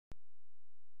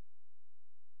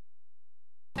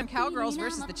Cowgirls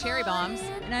versus the Cherry Bombs.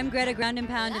 And I'm Greta Ground and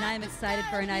Pound, and I'm excited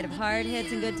for a night of hard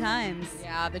hits and good times.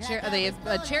 Yeah, the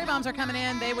Cherry Bombs are coming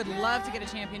in. They would love to get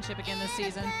a championship again this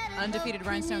season. Undefeated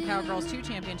Rhinestone Cowgirls, 2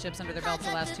 championships under their belts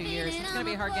the last 2 years. It's going to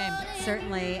be a hard game.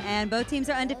 Certainly, and both teams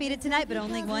are undefeated tonight, but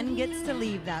only one gets to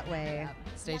leave that way.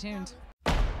 Stay tuned.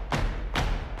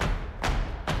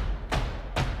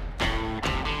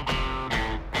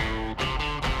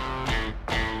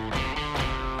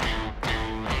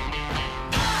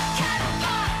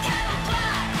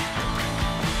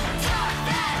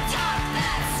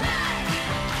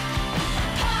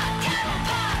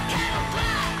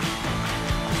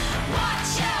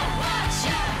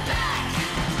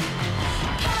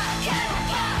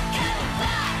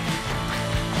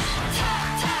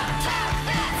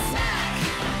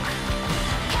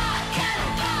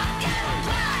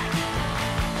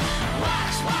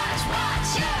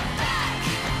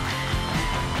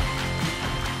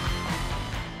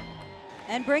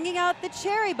 And bringing out the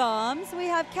Cherry Bombs, we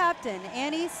have Captain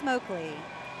Annie Smokley,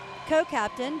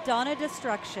 Co-Captain Donna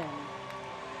Destruction,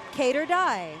 Cater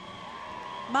Die,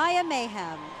 Maya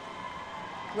Mayhem,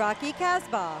 Rocky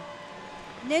Casbah,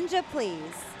 Ninja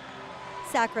Please,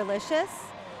 Sacrilicious,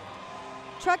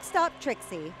 Truck Stop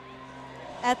Trixie,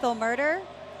 Ethel Murder,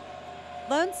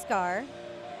 Lone Scar,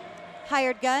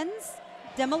 Hired Guns,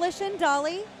 Demolition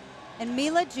Dolly, and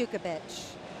Mila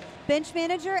Jukovic. Bench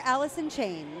manager Allison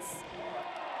Chains.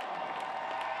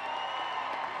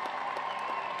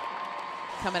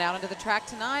 Coming out onto the track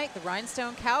tonight, the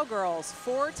Rhinestone Cowgirls,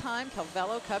 4-time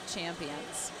Calvello Cup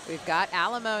champions. We've got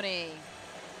Alimony.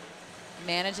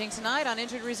 Managing tonight on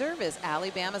injured reserve is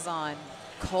Ali Bamazon,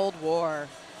 Cold War,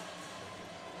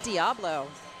 Diablo,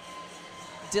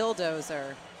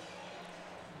 Dildozer,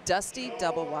 Dusty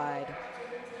Doublewide.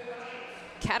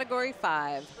 Category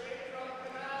 5,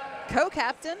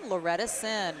 Co-Captain Loretta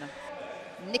Sin,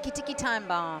 Nikki Tiki Time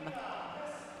Bomb,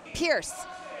 Pierce,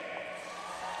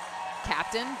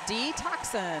 Captain D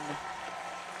Toxin,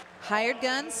 Hired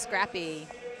Gun Scrappy,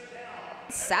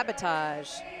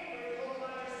 Sabotage,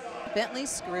 Bentley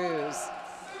Screws,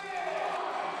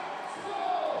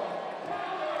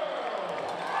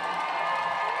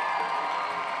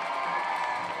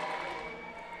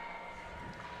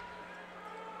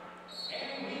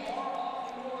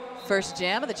 First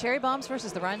jam of the Cherry Bombs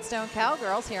versus the Rhinestone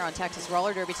Cowgirls here on Texas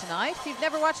Roller Derby tonight. If you've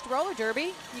never watched roller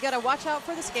derby, you got to watch out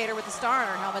for the skater with the star on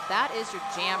her helmet. That is your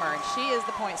jammer, and she is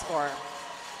the point scorer.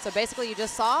 So basically, you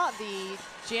just saw the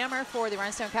jammer for the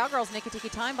Rhinestone Cowgirls, Nikki Tiki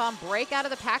Time Bomb, break out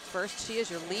of the pack first. She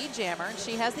is your lead jammer, and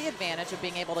she has the advantage of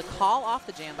being able to call off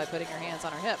the jam by putting her hands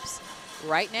on her hips.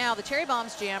 Right now, the Cherry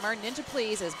Bombs jammer, Ninja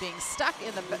Please, is being stuck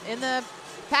in the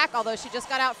pack, although she just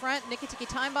got out front. Nikki Tiki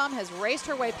Time Bomb has raced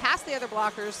her way past the other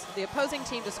blockers, the opposing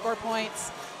team, to score points.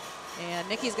 And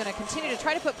Nikki's going to continue to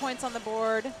try to put points on the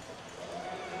board.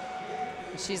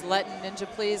 She's letting Ninja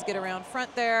Please get around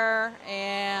front there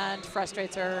and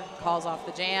frustrates her, calls off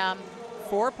the jam.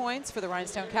 4 points for the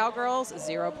Rhinestone Cowgirls,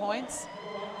 0 points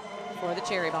for the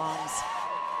Cherry Bombs.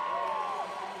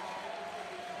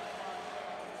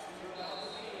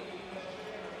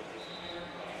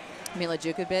 Mila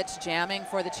Jukovic jamming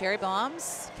for the Cherry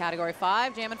Bombs. Category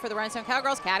 5, jamming for the Rhinestone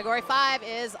Cowgirls. Category 5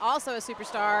 is also a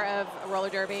superstar of roller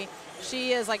derby.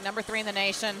 She is like number 3 in the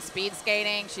nation, speed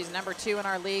skating. She's number 2 in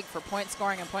our league for point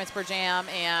scoring and points per jam.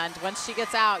 And once she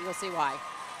gets out, you'll see why.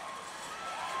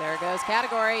 There goes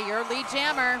Category, your lead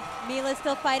jammer. Mila's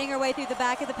still fighting her way through the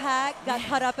back of the pack. Got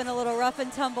caught up in a little rough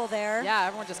and tumble there. Yeah,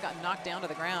 everyone just got knocked down to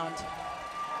the ground.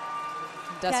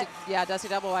 Dusty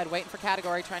Doublewide waiting for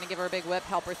Category, trying to give her a big whip,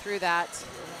 help her through that.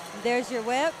 There's your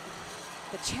whip.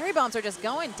 The Cherry Bombs are just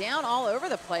going down all over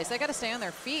the place. They got to stay on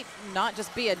their feet, not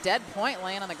just be a dead point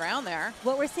laying on the ground there.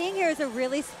 What we're seeing here is a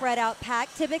really spread out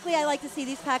pack. Typically, I like to see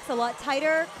these packs a lot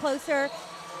tighter, closer.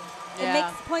 Yeah. It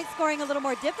makes point scoring a little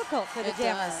more difficult for the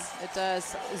jammer. It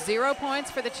does. 0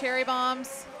 points for the Cherry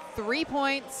Bombs, 3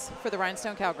 points for the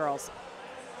Rhinestone Cowgirls.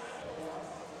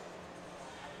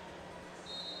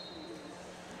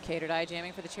 Cater Die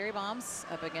jamming for the Cherry Bombs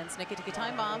up against Nikki Tiki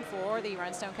Time Bomb for the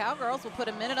Rhinestone Cowgirls. We'll put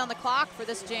a minute on the clock for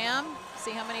this jam,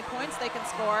 see how many points they can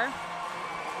score.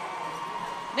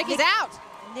 Nikki's out.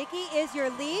 Nikki is your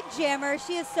lead jammer.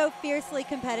 She is so fiercely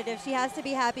competitive. She has to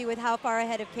be happy with how far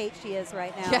ahead of Kate she is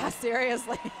right now. Yeah,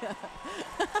 seriously.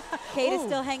 Kate is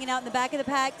still hanging out in the back of the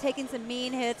pack, taking some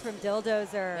mean hits from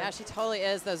Dildozer. Yeah, she totally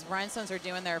is. Those Rhinestones are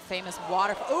doing their famous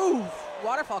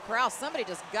waterfall corral. Somebody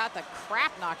just got the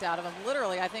crap knocked out of him.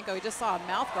 Literally, I think we just saw a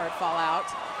mouth guard fall out.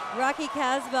 Rocky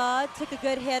Casbah took a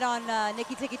good hit on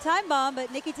Nikki Tiki Time Bomb,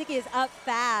 but Nikki Tiki is up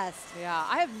fast. Yeah,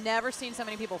 I have never seen so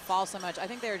many people fall so much. I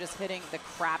think they were just hitting the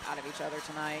crap out of each other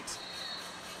tonight.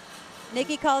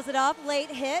 Nikki calls it off. Late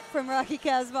hit from Rocky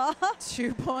Casbah.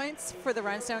 2 points for the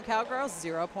Rhinestone Cowgirls,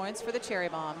 0 points for the Cherry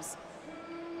Bombs.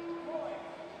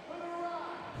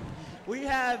 We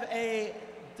have a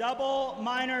double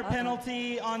minor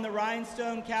penalty on the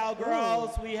Rhinestone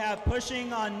Cowgirls. We have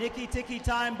pushing on Nikki Tiki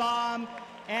Time Bomb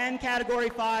and Category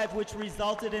 5, which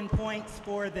resulted in points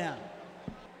for them.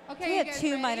 Okay, we have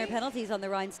 2 minor penalties on the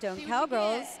Rhinestone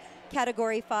Cowgirls.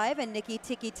 Category 5 and Nikki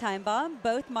Tiki Time Bomb,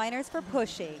 both minors for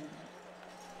pushing.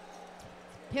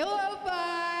 Pillow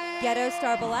fight. Ghetto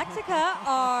Star Galactica,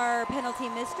 our penalty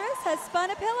mistress, has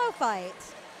spun a pillow fight.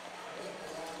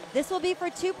 This will be for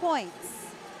 2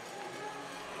 points.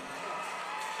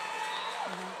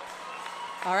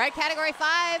 All right, Category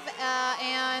 5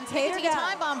 and Tiki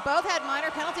Time Bomb both had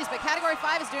minor penalties, but Category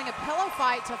 5 is doing a pillow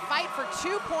fight to fight for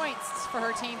 2 points for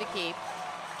her team to keep.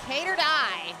 Kate or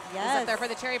Die is up there for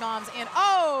the Cherry Bombs, and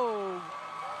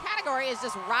Category is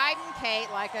just riding Kate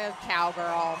like a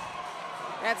cowgirl.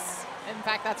 In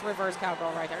fact, that's reverse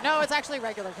cowgirl right there. No, it's actually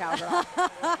regular cowgirl.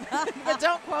 But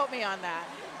don't quote me on that.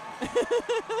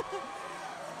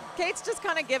 Kate's just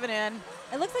kind of giving in.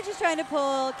 It looks like she's trying to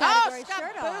pull Category's shirt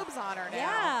off. She's got boobs on her now.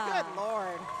 Yeah. Good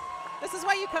Lord. This is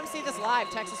why you come see this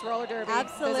live, Texas Roller Derby.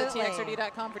 Absolutely. Visit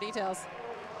TXRD.com for details.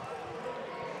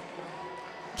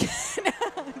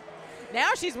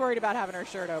 Now she's worried about having her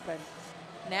shirt open.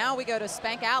 Now we go to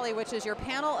Spank Alley, which is your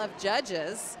panel of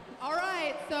judges. All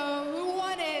right, so who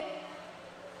won it?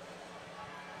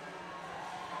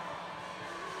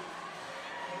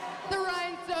 The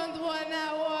Rhinestones won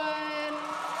that one.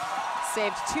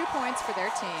 Saved 2 points for their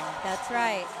team. That's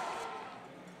right.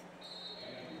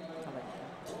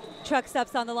 Truck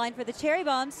stops on the line for the Cherry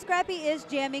Bombs. Scrappy is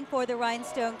jamming for the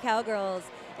Rhinestone Cowgirls.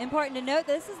 Important to note,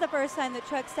 this is the first time that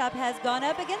Truck Stop has gone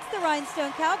up against the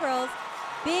Rhinestone Cowgirls,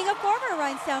 being a former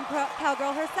Rhinestone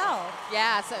Cowgirl herself.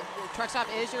 Yeah, so Truck Stop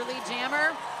is your lead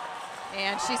jammer,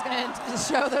 and she's going to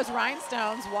show those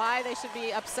Rhinestones why they should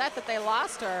be upset that they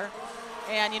lost her.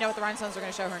 And you know what, the Rhinestones are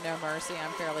going to show her no mercy.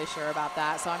 I'm fairly sure about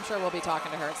that. So I'm sure we'll be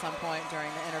talking to her at some point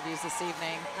during the interviews this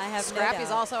evening. I have Scrappy's no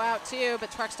doubt. also out too, but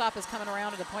Truck Stop is coming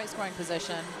around to the point scoring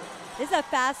position. This is a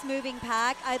fast-moving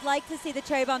pack. I'd like to see the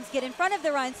Cherry Bombs get in front of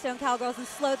the Rhinestone Cowgirls and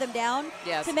slow them down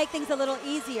to make things a little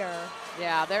easier.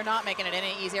 Yeah, they're not making it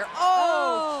any easier.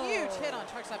 Oh, huge hit on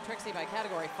Truck Stop Trixie by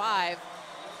Category 5.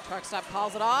 Truck Stop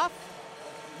calls it off.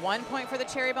 1 point for the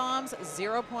Cherry Bombs,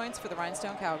 0 points for the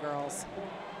Rhinestone Cowgirls.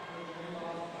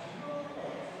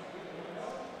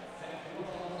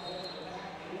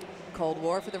 Cold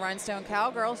War for the Rhinestone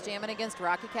Cowgirls, jamming against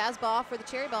Rocky Casbah for the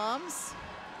Cherry Bombs.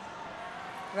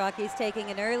 Rocky's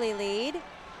taking an early lead,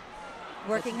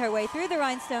 working her way through the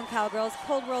Rhinestone Cowgirls.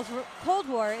 Cold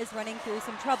War is running through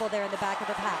some trouble there in the back of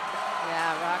the pack.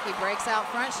 Yeah, Rocky breaks out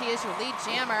front. She is your lead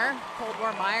jammer. Cold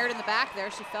War mired in the back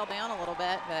there. She fell down a little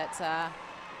bit, but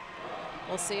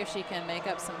we'll see if she can make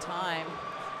up some time.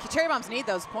 Cherry Bombs need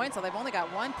those points, so they've only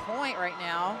got 1 point right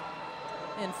now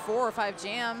in 4 or 5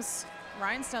 jams.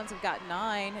 Rhinestones have got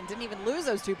 9 and didn't even lose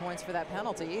those 2 points for that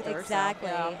penalty either. Exactly.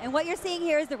 So, yeah. And what you're seeing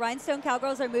here is the Rhinestone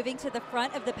Cowgirls are moving to the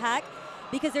front of the pack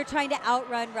because they're trying to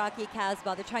outrun Rocky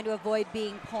Casbah. They're trying to avoid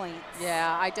being points.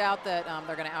 Yeah, I doubt that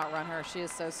they're going to outrun her. She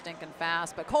is so stinking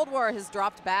fast. But Cold War has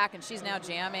dropped back, and she's now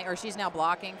jamming, or she's now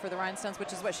blocking for the Rhinestones,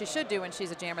 which is what she should do when she's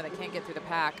a jammer that can't get through the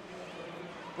pack.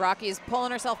 Rocky's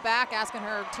pulling herself back, asking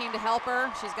her team to help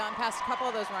her. She's gotten past a couple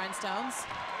of those Rhinestones.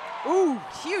 Ooh,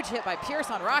 huge hit by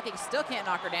Pierce on Rocky. Still can't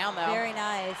knock her down, though. Very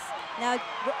nice. Now,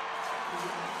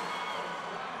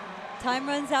 time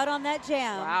runs out on that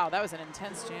jam. Wow, that was an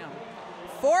intense jam.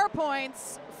 4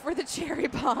 points for the Cherry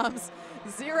Bombs,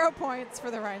 0 points for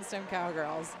the Rhinestone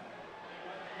Cowgirls.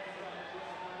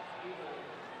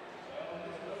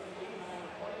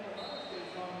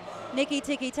 Nikki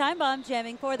Tiki Time Bomb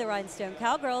jamming for the Rhinestone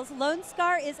Cowgirls. Lone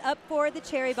Scar is up for the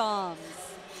Cherry Bombs.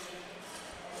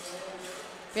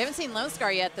 We haven't seen Lone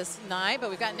Scar yet this night, but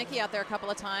we've got Nikki out there a couple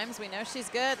of times. We know she's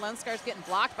good. Lone Scar's getting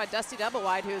blocked by Dusty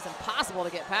Doublewide, who is impossible to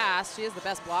get past. She is the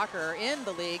best blocker in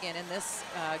the league and in this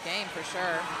game for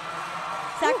sure.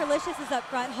 Sacrilegious is up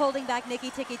front, holding back Nikki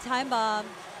Tiki Time Bomb.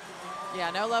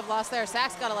 Yeah, no love lost there.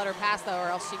 Sack's got to let her pass, though, or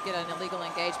else she'd get an illegal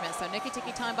engagement. So Nikki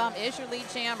Tiki Time Bomb is your lead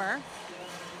jammer.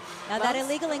 Now that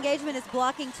illegal engagement is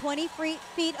blocking 20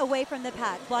 feet away from the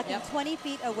pack, blocking 20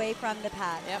 feet away from the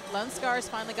pack. Yep, Lone Scar's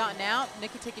finally gotten out.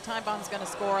 Nikki Tiki Time Bomb's going to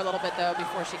score a little bit, though,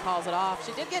 before she calls it off.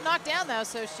 She did get knocked down, though,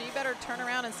 so she better turn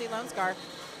around and see Lone Scar.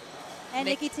 And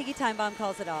Nikki Tiki Time Bomb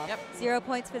calls it off. Yep. 0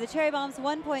 points for the Cherry Bombs,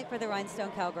 1 point for the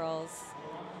Rhinestone Cowgirls.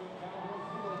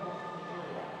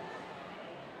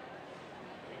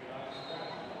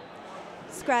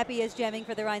 Scrappy is jamming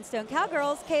for the Rhinestone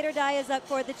Cowgirls. Kate or Die is up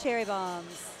for the Cherry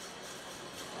Bombs.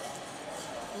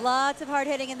 Lots of hard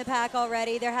hitting in the pack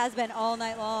already. There has been all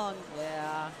night long.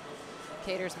 Yeah.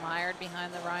 Cater's mired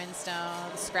behind the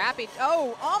Rhinestones. Scrappy,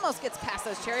 oh, almost gets past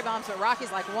those cherry bombs, but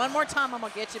Rocky's like, one more time, I'm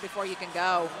gonna get you before you can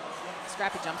go.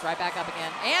 Scrappy jumps right back up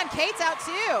again. And Kate's out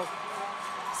too.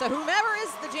 So whomever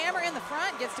is the jammer in the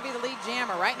front gets to be the lead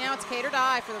jammer. Right now it's Kate or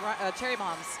die for the cherry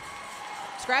bombs.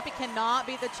 Scrappy cannot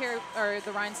be the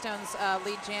Rhinestones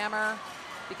lead jammer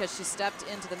because she stepped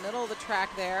into the middle of the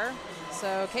track there.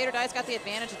 So Kate or die's got the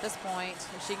advantage at this point.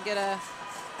 If she can get a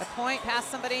point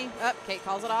past somebody. Oh, Kate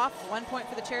calls it off. 1 point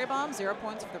for the cherry bomb, 0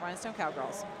 points for the Rhinestone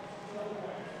Cowgirls.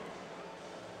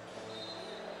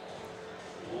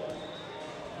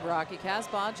 Rocky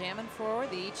Casbah jamming for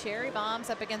the cherry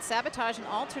bombs up against Sabotage and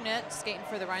Alternate, skating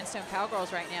for the Rhinestone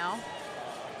Cowgirls right now.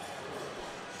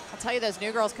 I'll tell you, those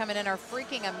new girls coming in are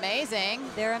freaking amazing.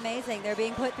 They're amazing. They're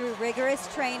being put through rigorous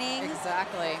training.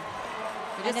 Exactly.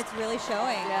 And it's really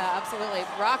showing. Yeah, absolutely.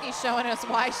 Rocky's showing us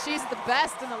why she's the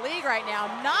best in the league right now,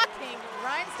 knocking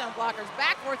Rhinestone blockers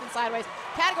back, forth, and sideways.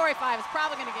 Category 5 is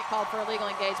probably going to get called for illegal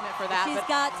engagement for that. She's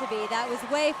got to be. That was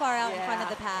way far out in front of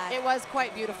the pack. It was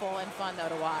quite beautiful and fun, though,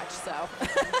 to watch. So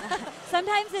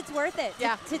sometimes it's worth it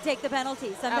to take the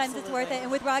penalty. Sometimes it's worth it.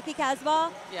 And with Rocky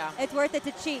Casbah, it's worth it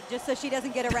to cheat just so she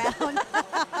doesn't get around.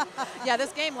 Yeah,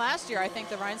 this game last year, I think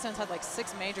the Rhinestones had like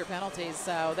 6 major penalties.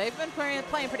 So they've been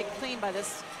playing pretty clean by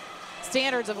this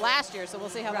standards of last year, so we'll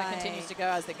see how that continues to go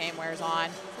as the game wears on.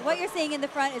 So what you're seeing in the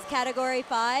front is Category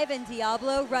 5 and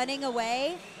Diablo running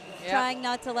away, trying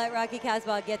not to let Rocky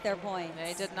Casbah get their points.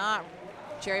 They did not.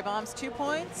 Cherry Bombs 2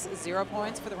 points, 0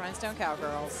 points for the Rhinestone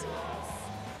Cowgirls.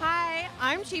 Hi,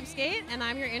 I'm Cheapskate, and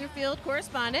I'm your interfield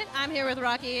correspondent. I'm here with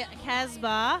Rocky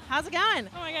Casbah. How's it going?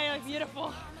 Oh my God, you look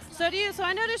beautiful. So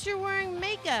I noticed you're wearing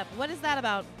makeup. What is that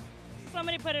about?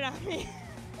 Somebody put it on me.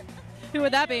 Who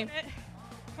would that be?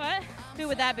 What? Who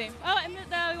would that be? Oh, and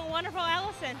the wonderful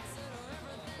Allison.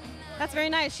 That's very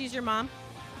nice. She's your mom.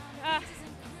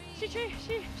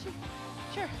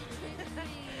 Sure.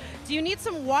 Do you need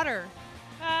some water?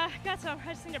 Got some.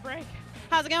 I just need a break.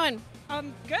 How's it going?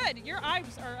 Good. Your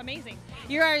eyes are amazing.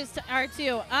 Your eyes are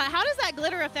too. How does that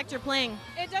glitter affect your playing?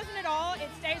 It doesn't at all. It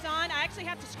stays on. I actually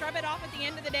have to scrub it off at the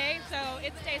end of the day, so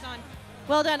it stays on.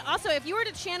 Well done. Also, if you were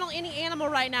to channel any animal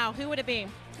right now, who would it be?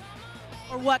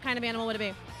 Or what kind of animal would it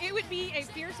be? It would be a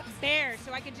fierce bear,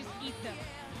 so I could just eat them.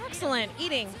 Excellent.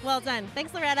 Eating. Well done.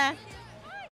 Thanks, Loretta.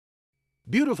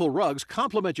 Beautiful rugs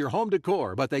complement your home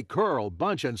decor, but they curl,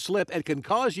 bunch, and slip and can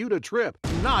cause you to trip.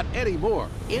 Not anymore.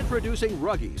 Introducing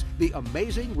Ruggies, the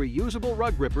amazing reusable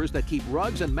rug grippers that keep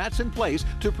rugs and mats in place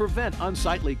to prevent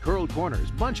unsightly curled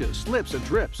corners, bunches, slips, and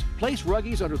trips. Place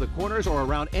Ruggies under the corners or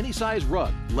around any size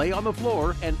rug. Lay on the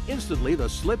floor, and instantly the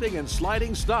slipping and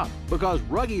sliding stop. Because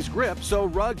Ruggies grip so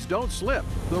rugs don't slip.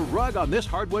 The rug on this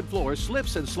hardwood floor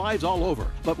slips and slides all over,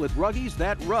 but with Ruggies,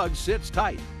 that rug sits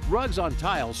tight. Rugs on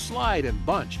tiles slide and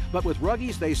bunch, but with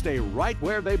Ruggies, they stay right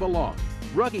where they belong.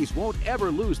 Ruggies won't ever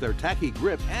lose their tacky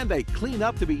grip, and they clean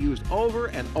up to be used over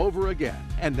and over again.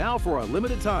 And now, for a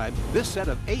limited time, this set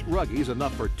of 8 Ruggies,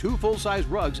 enough for 2 full-size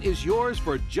rugs, is yours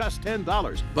for just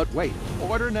 $10. But wait,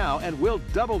 order now and we'll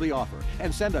double the offer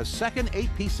and send a second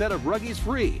 8-piece set of Ruggies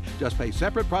free. Just pay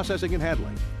separate processing and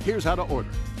handling. Here's how to order.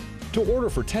 To order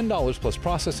for $10 plus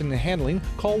processing and handling,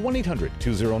 call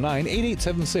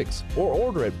 1-800-209-8876 or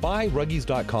order at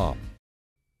buyruggies.com.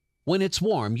 When it's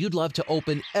warm, you'd love to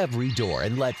open every door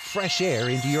and let fresh air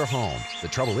into your home. The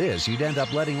trouble is, you'd end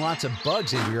up letting lots of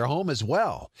bugs into your home as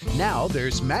well. Now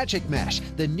there's Magic Mesh,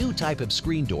 the new type of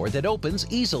screen door that opens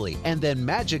easily and then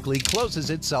magically closes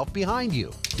itself behind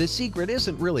you. The secret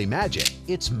isn't really magic,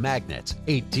 it's magnets.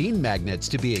 18 magnets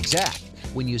to be exact.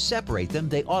 When you separate them,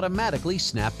 they automatically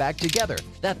snap back together.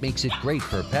 That makes it great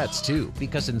for pets too,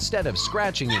 because instead of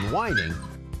scratching and whining,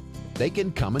 they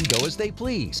can come and go as they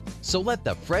please. So let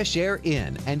the fresh air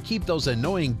in and keep those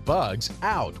annoying bugs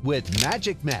out with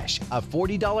Magic Mesh, a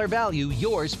 $40 value,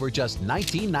 yours for just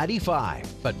 $19.95.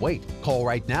 But wait, call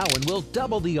right now and we'll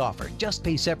double the offer. Just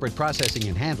pay separate processing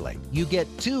and handling. You get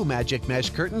 2 Magic Mesh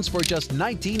curtains for just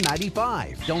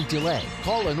 $19.95. Don't delay.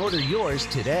 Call and order yours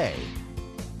today.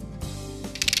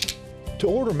 To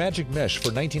order Magic Mesh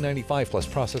for $19.95 plus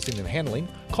processing and handling,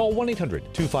 call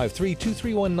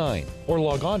 1-800-253-2319 or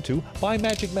log on to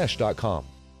buymagicmesh.com.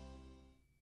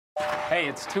 Hey,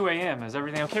 it's 2 a.m. Is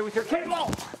everything okay with your cable?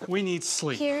 We need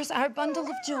sleep. Here's our bundle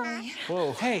of joy.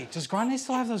 Whoa. Hey, does Grande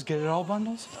still have those Get It All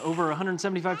bundles? Over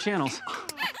 175 channels.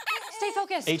 Stay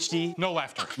focused. HD, no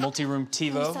laughter. Multi-room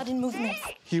TiVo. No sudden movements.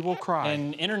 He will cry.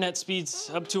 And internet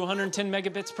speeds up to 110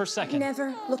 megabits per second.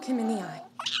 Never look him in the eye.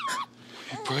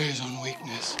 He preys on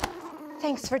weakness.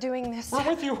 Thanks for doing this. We're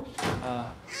with you.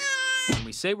 When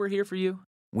we say we're here for you,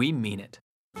 We mean it.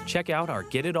 Check out our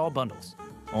Get It All bundles,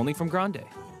 only from Grande.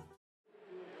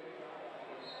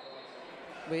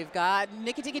 We've got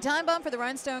Nikki Tiki Time Bomb for the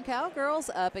Rhinestone Cowgirls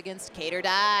up against Kate or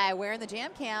Die wearing the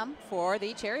Jam Cam for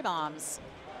the Cherry Bombs.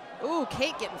 Ooh,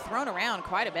 Kate getting thrown around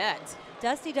quite a bit.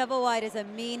 Dusty Double Wide is a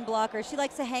mean blocker. She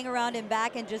likes to hang around and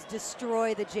back and just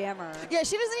destroy the jammer. Yeah,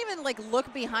 she doesn't even like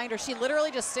look behind her. She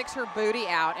literally just sticks her booty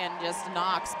out and just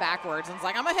knocks backwards. And it's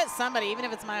like, I'm gonna hit somebody, even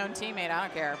if it's my own teammate. I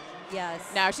don't care. Yes.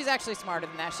 No, she's actually smarter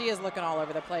than that. She is looking all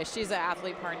over the place. She's an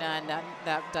athlete per none,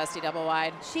 that Dusty Double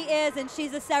Wide. She is, and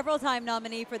she's a several-time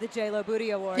nominee for the J-Lo Booty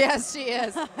Award. Yes, she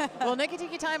is. Well, Nikki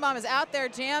Tiki Time Bomb is out there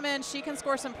jamming. She can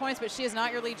score some points, but she is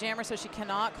not your lead jammer, so she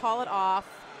cannot call it off.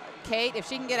 Kate, if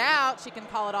she can get out, she can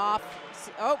call it off.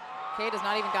 Oh, Kate has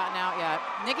not even gotten out yet.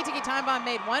 Nikki Tiki Time Bomb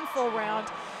made one full round.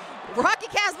 Rocky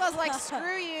Casbah's like,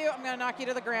 screw you. I'm going to knock you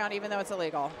to the ground, even though it's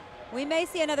illegal. We may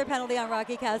see another penalty on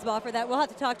Rocky Casbah for that. We'll have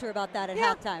to talk to her about that at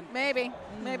halftime. Maybe.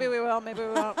 Maybe we will. Maybe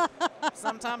we won't.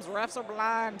 Sometimes refs are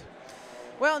blind.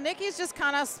 Well, Nikki's just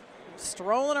kind of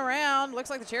strolling around. Looks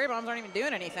like the Cherry Bombs aren't even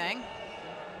doing anything.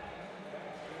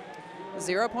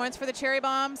 0 points for the Cherry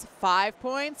Bombs. 5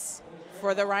 points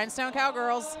for the Rhinestone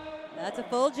Cowgirls. That's a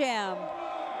full jam.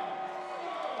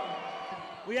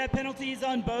 We have penalties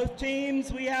on both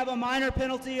teams. We have a minor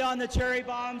penalty on the Cherry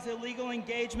Bombs, illegal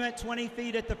engagement 20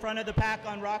 feet at the front of the pack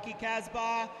on Rocky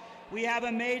Casbah. We have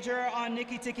a major on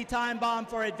Nikki Tiki Time Bomb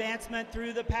for advancement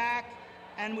through the pack.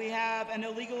 And we have an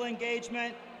illegal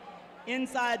engagement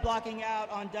inside blocking out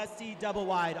on Dusty Double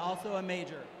Wide, also a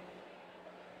major.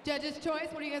 Judge's choice,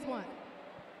 what do you guys want?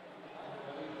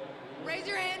 Raise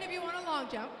your hand if you want a long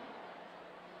jump.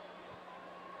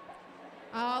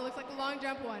 Oh, looks like a long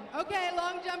jump one. Okay,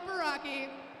 long jump for Rocky.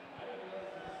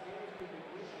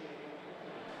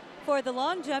 For the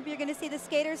long jump, you're going to see the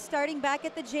skaters starting back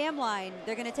at the jam line.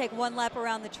 They're going to take one lap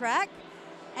around the track,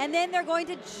 and then they're going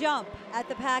to jump at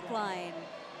the pack line.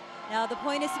 Now, the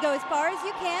point is to go as far as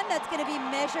you can. That's going to be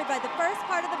measured by the first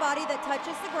part of the body that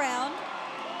touches the ground.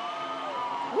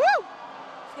 Woo!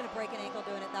 She's going to break an ankle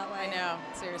doing it that way. I know,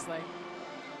 seriously.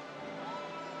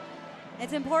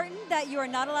 It's important that you are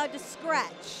not allowed to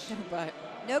scratch. But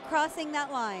no crossing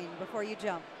that line before you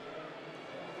jump.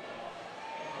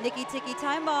 Nikki Tiki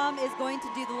Time Bomb is going to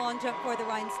do the long jump for the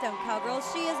Rhinestone Cowgirls.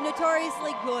 She is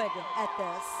notoriously good at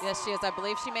this. Yes, she is. I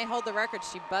believe she may hold the record.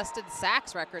 She busted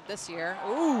Sachs' record this year.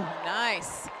 Ooh,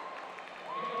 nice.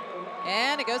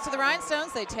 And it goes to the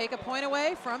Rhinestones. They take a point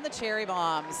away from the Cherry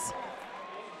Bombs.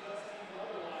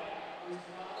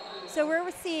 So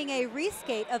we're seeing a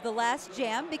reskate of the last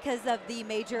jam because of the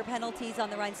major penalties on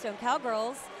the Rhinestone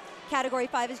Cowgirls. Category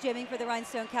 5 is jamming for the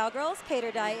Rhinestone Cowgirls. Kate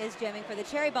or Die is jamming for the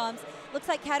Cherry Bombs. Looks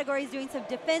like Category is doing some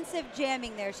defensive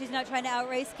jamming there. She's not trying to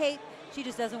outrace Kate. She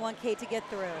just doesn't want Kate to get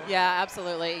through. Yeah,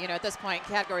 absolutely. You know, at this point,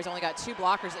 Category's only got 2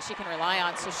 blockers that she can rely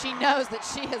on, so she knows that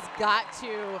she has got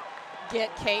to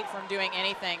get Kate from doing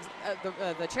anything.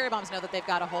 The Cherry Bombs know that they've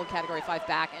got to hold Category 5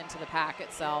 back into the pack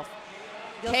itself.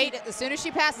 Kate, as soon as she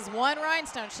passes one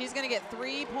Rhinestone, she's going to get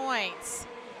 3 points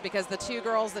because the 2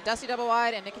 girls, the Dusty Double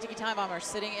Wide and Nikki Tiki Time Bomb, are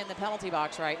sitting in the penalty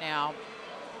box right now.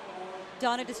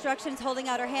 Donna Destruction is holding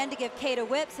out her hand to give Kate a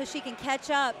whip so she can catch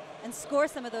up and score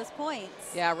some of those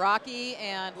points. Yeah, Rocky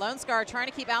and Lone Scar are trying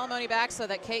to keep Alimony back so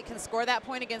that Kate can score that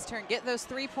point against her and get those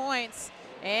 3 points,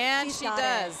 and she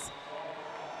does.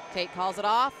 Kate calls it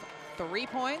off. 3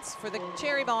 points for the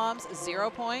Cherry Bombs, 0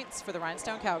 points for the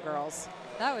Rhinestone Cowgirls.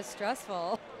 That was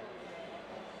stressful.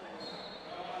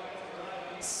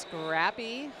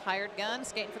 Scrappy, hired gun,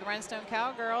 skating for the Rhinestone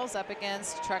Cowgirls up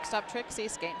against Truck Stop Trixie,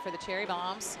 skating for the Cherry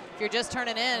Bombs. If you're just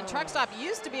turning in, Truck Stop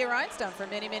used to be a Rhinestone for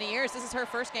many, many years. This is her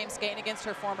first game skating against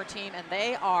her former team, and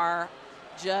they are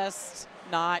just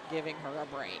not giving her a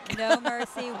break. No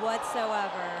mercy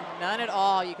whatsoever. None at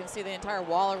all. You can see the entire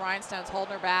wall of Rhinestones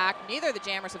holding her back. Neither of the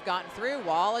jammers have gotten through.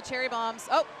 Wall of Cherry Bombs.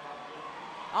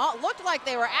 Oh, looked like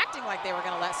they were acting like they were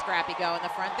going to let Scrappy go in the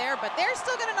front there, but they're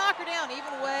still going to knock her down,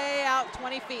 even way out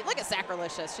 20 feet. Look at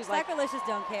Sacrilegious. She's like, Sacrilegious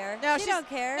don't care. No, she don't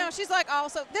care. No, she's like, oh,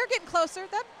 so they're getting closer.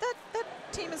 That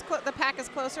team is, the pack is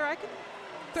closer. I can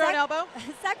throw an elbow.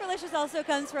 Sacrilegious also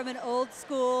comes from an old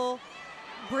school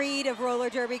breed of roller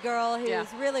derby girl who's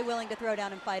really willing to throw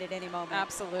down and fight at any moment.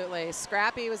 Absolutely.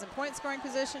 Scrappy was in point scoring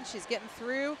position. She's getting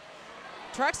through.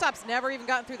 Truck Stop's never even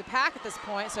gotten through the pack at this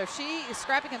point, so if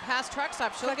Scrappy can pass Truck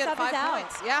Stop, she'll get 5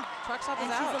 points. Yeah, Truck Stop is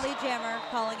out. And she's the lead jammer,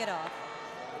 calling it off.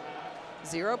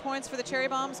 0 points for the Cherry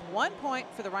Bombs, 1 point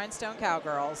for the Rhinestone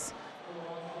Cowgirls.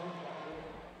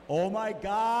 Oh my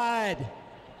God.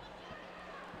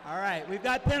 All right, we've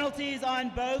got penalties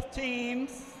on both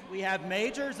teams. We have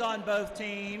majors on both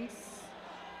teams.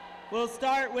 We'll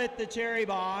start with the Cherry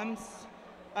Bombs.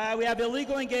 We have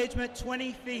illegal engagement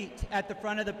 20 feet at the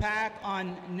front of the pack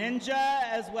on Ninja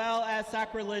as well as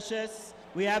Sacrilegious.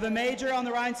 We have a major on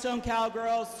the Rhinestone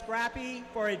Cowgirls, Scrappy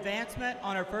for advancement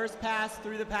on her first pass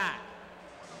through the pack.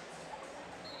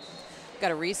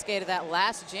 Got a reskate of that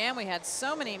last jam. We had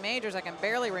so many majors, I can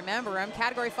barely remember them.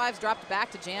 Category 5's dropped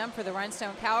back to jam for the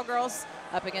Rhinestone Cowgirls,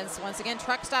 up against, once again,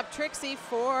 Truck Stop Trixie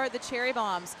for the Cherry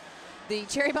Bombs. The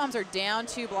Cherry Bombs are down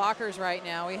 2 blockers right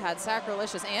now. We had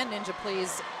Sacrilegious and Ninja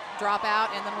Please drop out,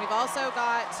 and then we've also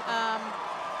got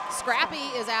Scrappy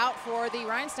is out for the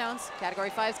Rhinestones. Category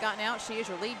 5's gotten out. She is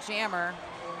your lead jammer.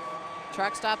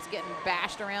 Truck Stop's getting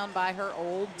bashed around by her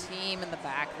old team in the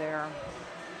back there.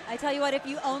 I tell you what, if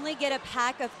you only get a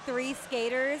pack of 3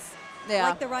 skaters,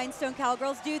 like the Rhinestone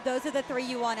Cowgirls do, those are the 3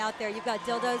 you want out there. You've got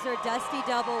Dildozer, Dusty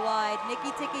Double Wide, Nikki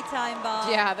Tiki Time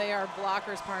Bomb. Yeah, they are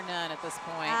blockers par none at this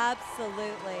point.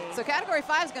 Absolutely. So category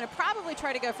 5 is going to probably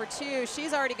try to go for 2.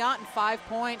 She's already gotten 5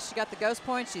 points. She got the ghost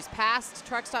points. She's passed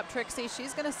Truck Stop Trixie.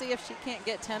 She's going to see if she can't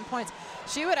get 10 points.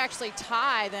 She would actually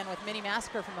tie then with Mini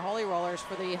Massacre from the Holy Rollers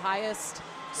for the highest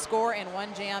score in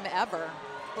one jam ever.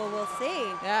 Well, we'll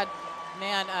see. Yeah,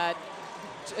 man.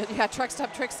 Yeah, Truck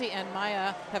Stop Trixie and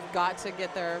Maya have got to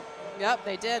get their, yep,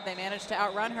 they did. They managed to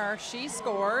outrun her. She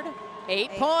scored 8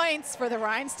 points for the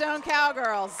Rhinestone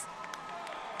Cowgirls.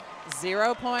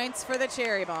 0 points for the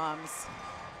Cherry Bombs.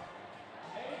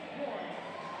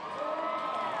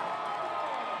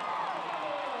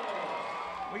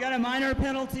 We got a minor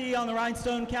penalty on the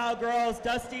Rhinestone Cowgirls.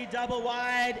 Dusty Double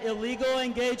Wide, illegal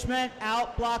engagement,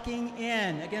 out blocking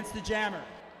in against the jammer.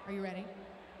 Are you ready?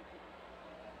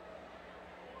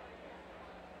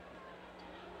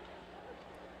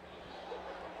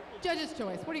 Judge's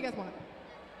choice. What do you guys want?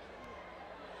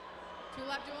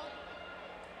 2-lap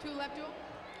duel? 2-lap duel?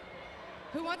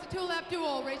 Who wants a 2-lap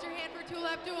duel? Raise your hand for a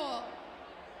 2-lap duel.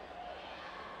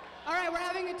 All right, we're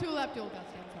having a 2-lap duel,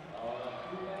 Dusty. I'm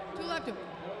sorry. 2-lap duel.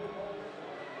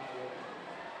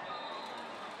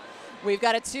 We've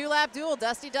got a 2-lap duel.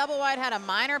 Dusty Double Wide had a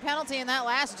minor penalty in that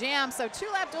last jam. So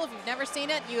 2-lap duel, if you've never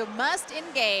seen it, you must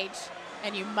engage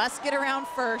and you must get around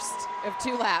first of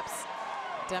 2 laps.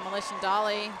 Demolition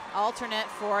Dolly, alternate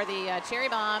for the Cherry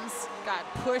Bombs, got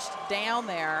pushed down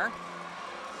there.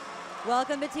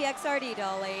 Welcome to TXRD,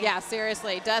 Dolly. Yeah,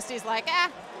 seriously. Dusty's like,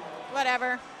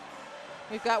 whatever.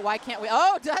 We've got, why can't we?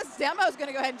 Oh, Demo's going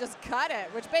to go ahead and just cut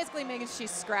it, which basically means she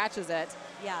scratches it.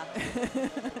 Yeah.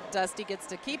 Dusty gets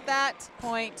to keep that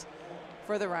point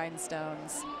for the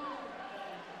Rhinestones.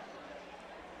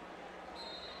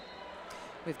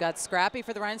 We've got Scrappy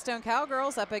for the Rhinestone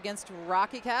Cowgirls up against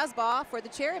Rocky Casbah for the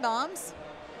Cherry Bombs.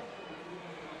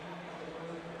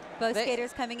 Both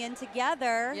skaters coming in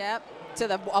together. Yep,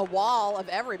 to a wall of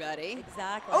everybody.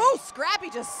 Exactly. Oh, Scrappy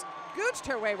just scooched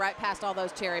her way right past all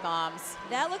those Cherry Bombs.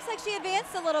 That looks like she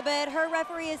advanced a little bit. Her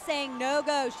referee is saying no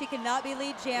go. She cannot be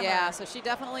lead jammer. Yeah, so she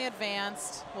definitely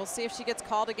advanced. We'll see if she gets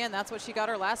called again. That's what she got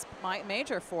her last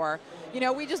major for. You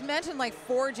know, we just mentioned like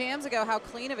 4 jams ago how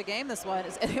clean of a game this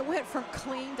was, and it went from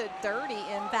clean to dirty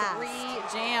in 3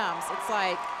 jams. It's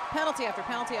like penalty after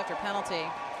penalty after penalty.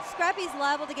 Scrappy's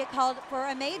liable to get called for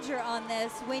a major on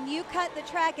this. When you cut the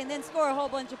track and then score a whole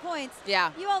bunch of points,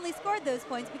 you only scored those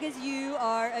points because you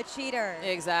are a cheater.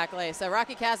 Exactly. So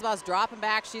Rocky Casbah's dropping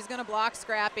back. She's going to block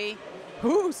Scrappy.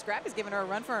 Ooh, Scrappy's giving her a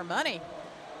run for her money.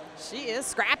 She is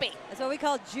scrappy. That's what we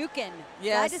call juking,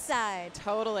 yes, side to side.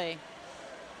 Totally.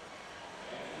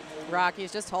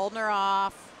 Rocky's just holding her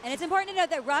off. And it's important to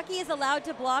note that Rocky is allowed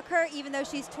to block her even though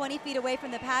she's 20 feet away from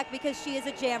the pack because she is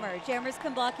a jammer. Jammers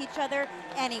can block each other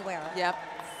anywhere. Yep.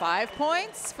 5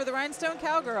 points for the Rhinestone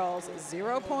Cowgirls.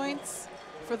 0 points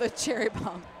for the Cherry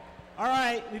Bomb. All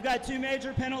right, we've got 2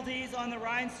 major penalties on the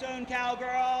Rhinestone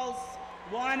Cowgirls.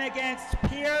 One against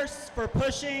Pierce for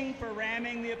pushing, for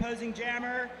ramming the opposing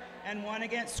jammer, and one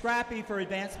against Scrappy for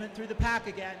advancement through the pack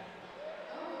again.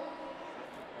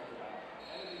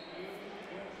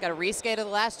 Got a reskate of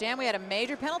the last jam. We had a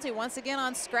major penalty once again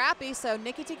on Scrappy, so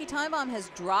Nikki Tiki Time Bomb has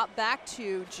dropped back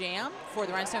to jam for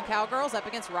the Rhinestone Cowgirls up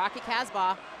against Rocky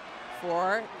Casbah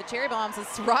for the Cherry Bombs.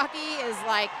 And Rocky is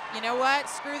like, you know what,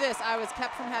 screw this. I was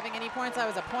kept from having any points. I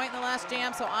was a point in the last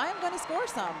jam, so I'm going to score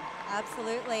some.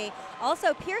 Absolutely.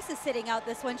 Also, Pierce is sitting out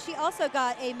this one. She also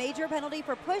got a major penalty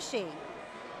for pushing.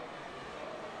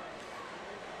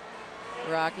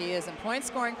 Rocky is in point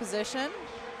scoring position.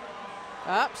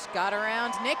 Up, she got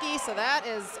around Nikki, so that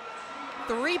is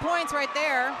 3 points right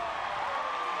there.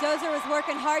 Dozer was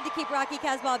working hard to keep Rocky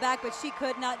Casbah back, but she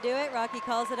could not do it. Rocky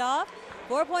calls it off.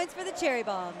 4 points for the Cherry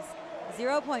Bombs.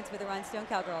 0 points for the Rhinestone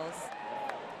Cowgirls.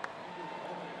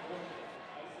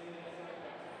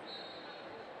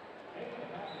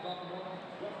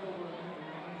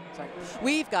 sorry.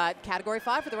 We've got Category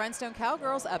 5 for the Rhinestone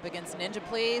Cowgirls up against Ninja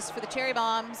Please for the Cherry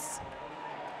Bombs.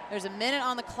 There's a minute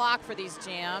on the clock for these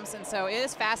jams, and so it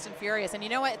is fast and furious. And you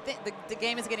know what? The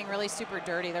game is getting really super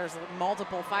dirty. There's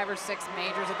multiple 5 or 6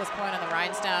 majors at this point on the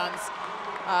Rhinestones.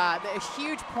 A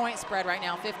huge point spread right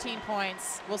now, 15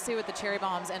 points. We'll see what the Cherry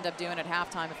Bombs end up doing at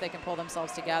halftime if they can pull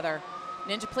themselves together.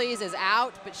 Ninja Please is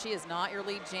out, but she is not your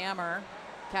lead jammer.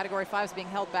 Category 5 is being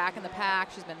held back in the pack.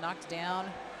 She's been knocked down,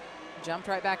 jumped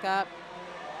right back up.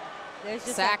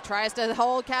 Sack tries to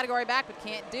hold Category back, but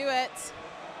can't do it.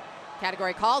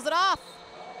 Category calls it off.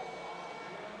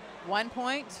 1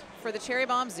 point for the Cherry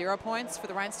Bombs, 0 points for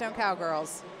the Rhinestone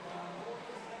Cowgirls.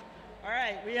 All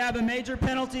right, we have a major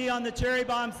penalty on the Cherry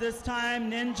Bombs this time.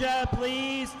 Ninja,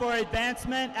 please, for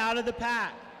advancement out of the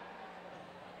pack.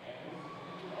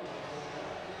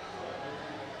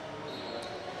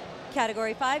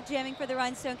 Category 5 jamming for the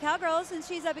Rhinestone Cowgirls, and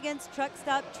she's up against Truck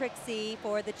Stop Trixie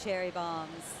for the Cherry Bombs.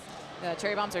 The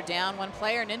Cherry Bombs are down 1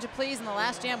 player. Ninja Please in the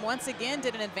last jam once again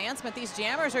did an advancement. These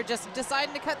jammers are just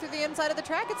deciding to cut through the inside of the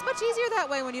track. It's much easier that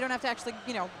way when you don't have to actually,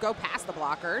 go past the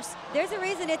blockers. There's a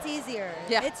reason it's easier.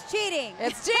 Yeah. It's cheating.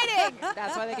 It's cheating.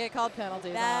 That's why they get called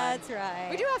penalties. That's right.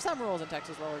 We do have some rules in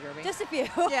Texas roller derby. Just a few.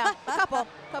 Yeah, a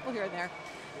couple here and there.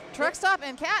 Truck Stop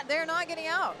and Cat, they're not getting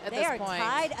out at this point. They are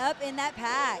tied up in that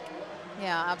pack.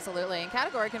 Yeah, absolutely. And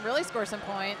Category can really score some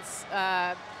points.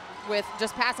 With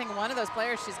just passing one of those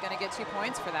players, she's going to get 2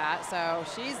 points for that. So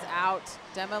she's out.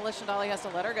 Demolition Dolly has to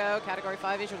let her go. Category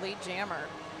 5 is your lead jammer.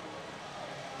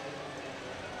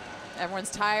 Everyone's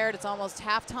tired. It's almost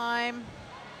halftime.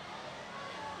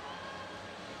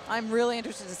 I'm really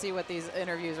interested to see what these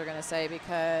interviews are going to say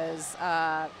because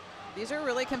these are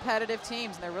really competitive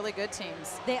teams, and they're really good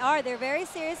teams. They are. They're very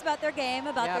serious about their game,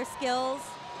 about their skills.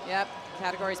 Yep.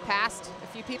 Category's passed a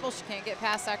few people. She can't get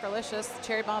past Sacrilegious. The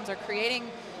Cherry Bombs are creating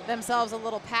themselves a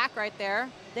little pack right there.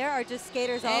 There are just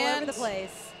skaters all over the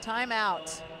place.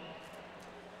 Timeout.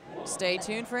 Stay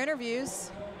tuned for interviews.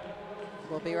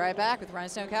 We'll be right back with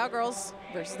Rhinestone Cowgirls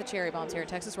versus the Cherry Bombs here at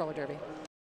Texas Roller Derby.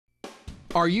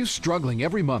 Are you struggling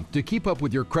every month to keep up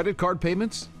with your credit card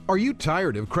payments? Are you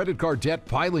tired of credit card debt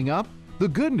piling up? The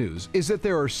good news is that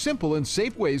there are simple and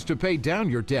safe ways to pay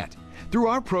down your debt. Through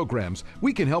our programs,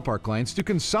 we can help our clients to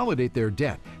consolidate their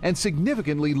debt and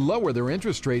significantly lower their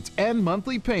interest rates and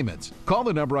monthly payments. Call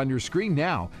the number on your screen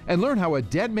now and learn how a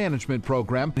debt management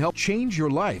program can help change your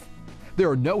life. There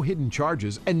are no hidden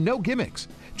charges and no gimmicks.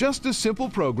 Just a simple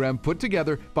program put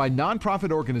together by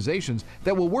nonprofit organizations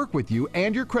that will work with you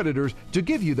and your creditors to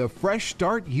give you the fresh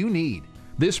start you need.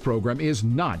 This program is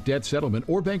not debt settlement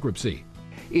or bankruptcy.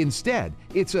 Instead,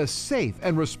 it's a safe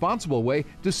and responsible way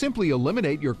to simply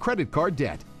eliminate your credit card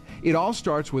debt. It all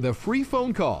starts with a free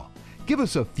phone call. Give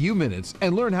us a few minutes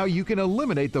and learn how you can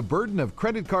eliminate the burden of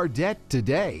credit card debt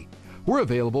today. We're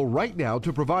available right now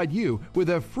to provide you with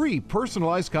a free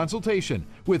personalized consultation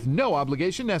with no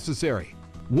obligation necessary.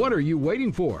 What are you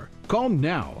waiting for? Call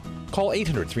now. Call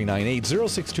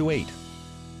 800-398-0628.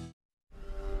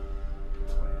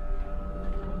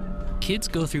 Kids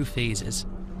go through phases.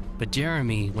 But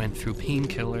Jeremy went through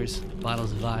painkillers,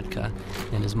 bottles of vodka,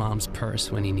 and his mom's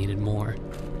purse when he needed more.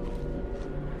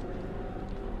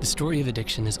 The story of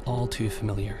addiction is all too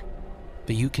familiar,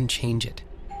 but you can change it.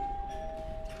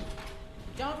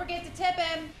 Don't forget to tip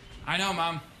him. I know,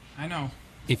 Mom. I know.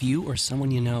 If you or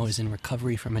someone you know is in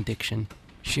recovery from addiction,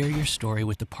 share your story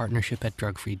with the partnership at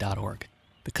drugfree.org,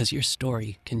 because your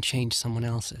story can change someone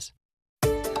else's.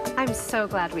 I'm so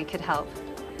glad we could help.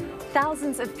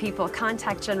 Thousands of people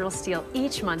contact General Steel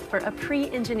each month for a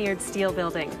pre-engineered steel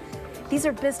building. These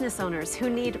are business owners who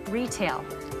need retail,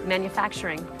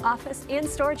 manufacturing, office, and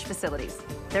storage facilities.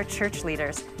 They're church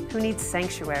leaders who need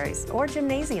sanctuaries or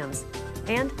gymnasiums.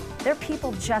 And they're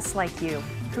people just like you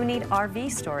who need RV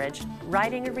storage,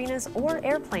 riding arenas, or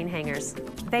airplane hangars.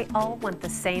 They all want the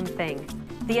same thing: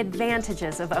 the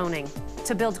advantages of owning,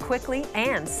 to build quickly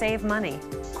and save money,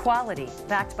 quality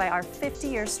backed by our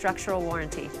 50-year structural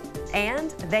warranty. And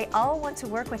they all want to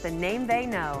work with a name they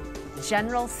know,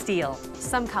 General Steel.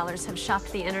 Some callers have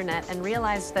shopped the internet and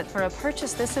realized that for a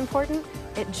purchase this important,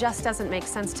 it just doesn't make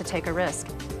sense to take a risk.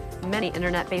 Many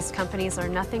internet-based companies are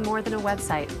nothing more than a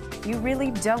website. You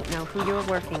really don't know who you're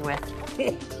working with.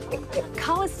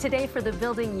 Call us today for the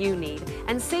building you need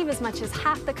and save as much as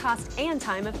half the cost and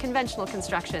time of conventional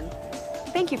construction.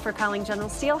 Thank you for calling General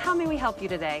Steel. How may we help you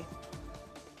today?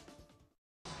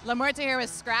 La Muerte here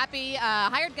with Scrappy,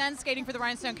 hired gun skating for the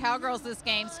Rhinestone Cowgirls this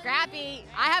game. Scrappy,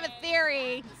 I have a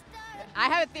theory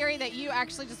that you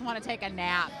actually just want to take a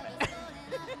nap.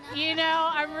 You know,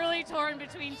 I'm really torn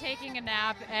between taking a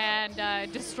nap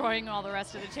and destroying all the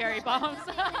rest of the cherry bombs.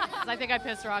 I think I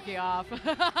pissed Rocky off.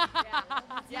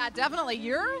 Yeah, definitely.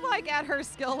 You're like at her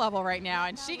skill level right now,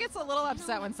 and she gets a little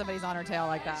upset when somebody's on her tail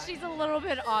like that. She's a little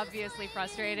bit obviously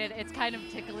frustrated. It's kind of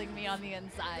tickling me on the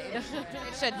inside. It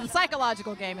should. The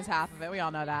psychological game is half of it. We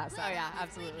all know that. So. Oh yeah,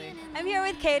 absolutely. I'm here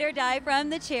with Kate or Die from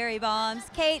the Cherry Bombs.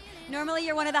 Kate, normally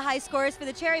you're one of the high scorers for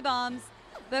the Cherry Bombs,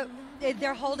 but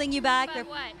they're holding you back.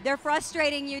 They're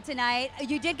frustrating you tonight.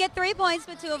 You did get 3 points,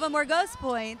 but 2 of them were ghost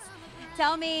points.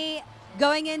 Tell me,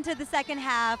 going into the second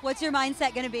half, what's your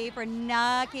mindset going to be for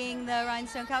knocking the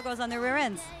Rhinestone Cowgirls on their rear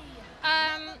ends?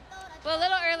 Well, a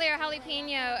little earlier,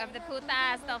 Jalapeno of the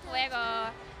Putas del Fuego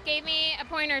gave me a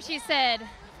pointer. She said,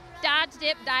 dodge,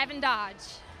 dip, dive, and dodge.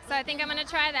 So I think I'm going to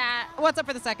try that. What's up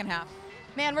for the second half?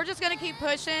 Man, we're just going to keep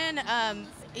pushing.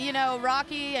 You know,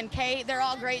 Rocky and Kate, they're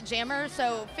all great jammers,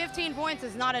 so 15 points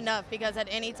is not enough because at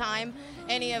any time,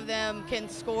 any of them can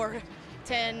score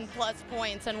 10 plus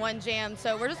points in one jam.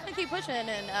 So we're just going to keep pushing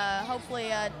and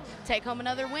hopefully take home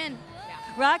another win.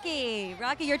 Rocky,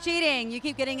 you're cheating. You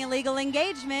keep getting illegal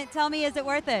engagement. Tell me, is it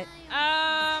worth it?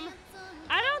 I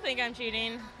don't think I'm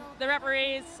cheating. The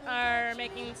referees are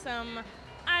making some,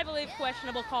 I believe,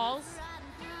 questionable calls.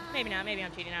 Maybe not. Maybe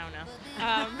I'm cheating. I don't know.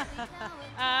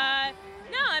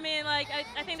 No, I mean, like,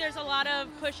 I think there's a lot of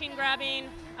pushing, grabbing,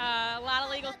 a lot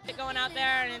of legal shit going out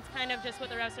there, and it's kind of just what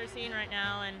the refs are seeing right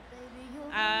now, and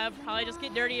probably just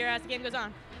get dirtier as the game goes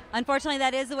on. Unfortunately,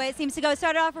 that is the way it seems to go. It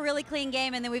started off a really clean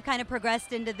game, and then we've kind of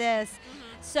progressed into this.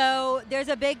 So there's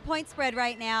a big point spread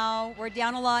right now. We're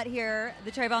down a lot here.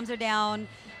 The Cherry Bombs are down.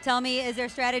 Tell me, is there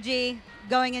strategy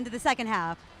going into the second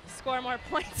half? Score more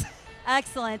points.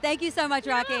 Excellent. Thank you so much,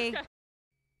 Rocky.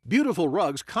 Beautiful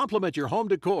rugs complement your home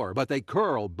decor, but they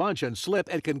curl, bunch, and slip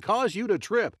and can cause you to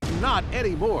trip. Not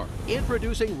anymore.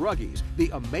 Introducing Ruggies, the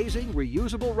amazing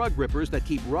reusable rug grippers that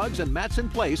keep rugs and mats in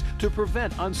place to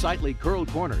prevent unsightly curled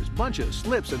corners, bunches,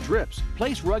 slips, and trips.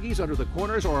 Place Ruggies under the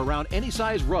corners or around any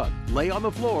size rug. Lay on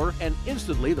the floor, and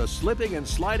instantly the slipping and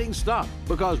sliding stop.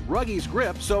 Because Ruggies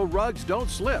grip so rugs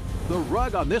don't slip. The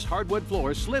rug on this hardwood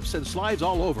floor slips and slides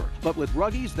all over, but with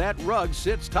Ruggies, that rug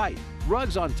sits tight.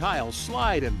 Rugs on tiles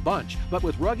slide and bunch, but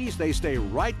with Ruggies, they stay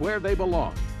right where they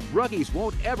belong. Ruggies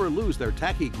won't ever lose their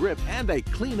tacky grip, and they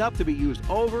clean up to be used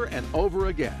over and over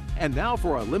again. And now,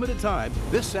 for a limited time,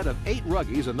 this set of 8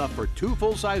 Ruggies, enough for 2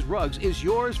 full-size rugs, is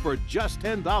yours for just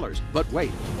 $10. But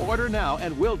wait, order now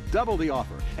and we'll double the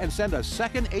offer and send a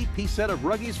second 8-piece set of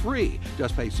Ruggies free.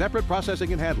 Just pay separate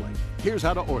processing and handling. Here's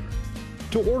how to order.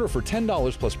 To order for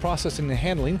 $10 plus processing and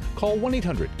handling, call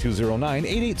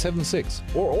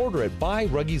 1-800-209-8876 or order at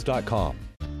buyruggies.com.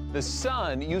 The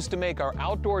sun used to make our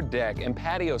outdoor deck and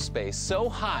patio space so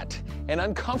hot and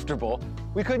uncomfortable,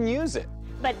 we couldn't use it.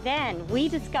 But then we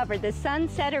discovered the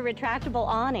Sunsetter retractable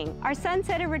awning. Our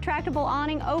Sunsetter retractable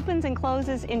awning opens and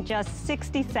closes in just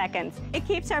 60 seconds. It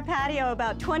keeps our patio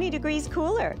about 20 degrees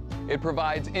cooler. It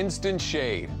provides instant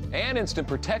shade and instant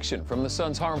protection from the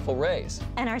sun's harmful rays.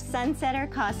 And our Sunsetter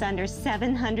costs under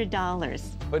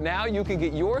 $700. But now you can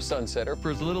get your Sunsetter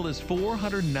for as little as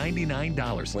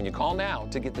 $499 when you call now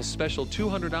to get this special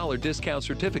 $200 discount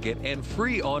certificate and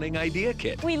free awning idea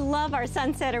kit. We love our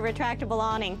Sunsetter retractable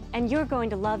awning, and you're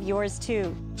going to love yours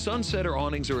too. Sunsetter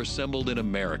awnings are assembled in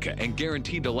America and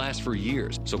guaranteed to last for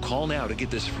years. So call now to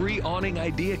get this free awning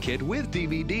idea kit with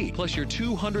DVD, plus your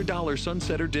 $200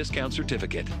 Sunsetter discount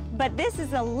certificate. But this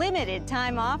is a limited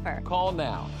time offer. Call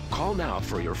now. Call now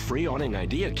for your free awning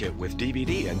idea kit with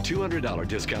DVD and $200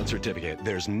 discount certificate.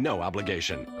 There's no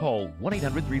obligation. Call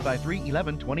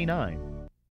 1-800-353-1129.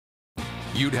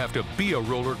 You'd have to be a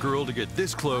roller girl to get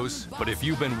this close, but if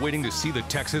you've been waiting to see the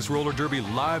Texas Roller Derby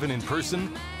live and in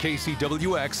person,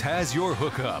 KCWX has your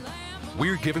hookup.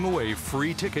 We're giving away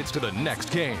free tickets to the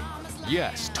next game.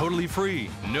 Yes, totally free,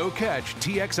 no catch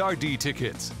TXRD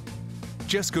tickets.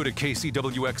 Just go to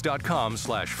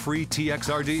kcwx.com/free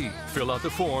TXRD. Fill out the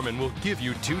form and we'll give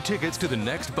you 2 tickets to the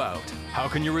next bout. How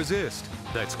can you resist?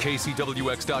 That's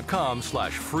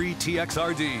kcwx.com/free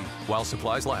TXRD while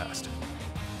supplies last.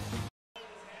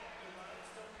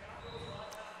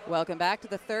 Welcome back to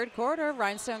the third quarter of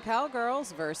Rhinestone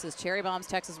Cowgirls versus Cherry Bombs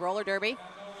Texas Roller Derby.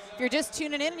 If you're just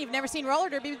tuning in and you've never seen roller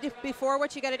derby before,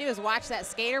 what you got to do is watch that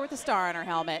skater with the star on her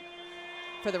helmet.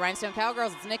 For the Rhinestone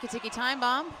Cowgirls, it's Nikki Tiki Time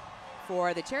Bomb.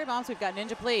 For the Cherry Bombs, we've got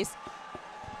Ninja Police.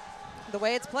 The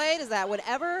way it's played is that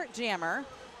whatever jammer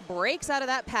breaks out of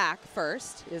that pack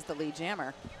first is the lead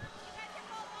jammer.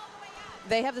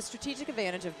 They have the strategic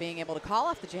advantage of being able to call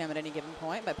off the jam at any given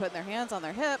point by putting their hands on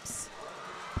their hips.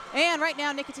 And right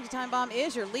now, Nikki Tiki Time Bomb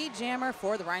is your lead jammer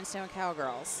for the Rhinestone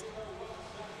Cowgirls.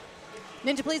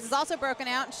 Ninja Please is also broken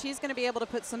out, and she's going to be able to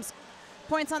put some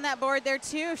points on that board there,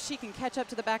 too, if she can catch up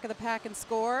to the back of the pack and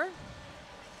score.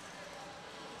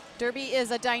 Derby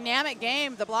is a dynamic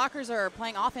game. The blockers are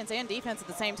playing offense and defense at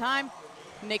the same time.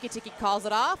 Nikki Tiki calls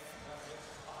it off.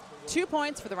 2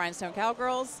 points for the Rhinestone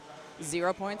Cowgirls,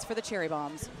 0 points for the Cherry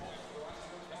Bombs.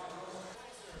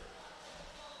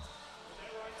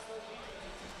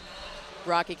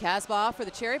 Rocky Kasbah for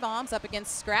the Cherry Bombs up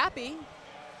against Scrappy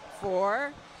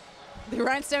for the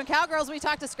Rhinestone Cowgirls. We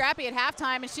talked to Scrappy at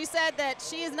halftime, and she said that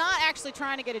she is not actually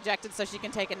trying to get ejected so she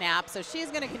can take a nap, so she's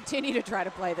going to continue to try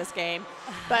to play this game.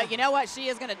 But you know what? She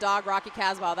is going to dog Rocky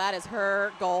Kasbah. That is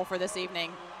her goal for this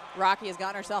evening. Rocky has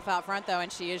gotten herself out front, though,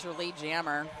 and she is your lead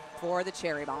jammer for the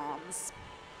Cherry Bombs.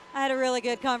 I had a really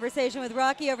good conversation with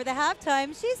Rocky over the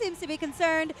halftime. She seems to be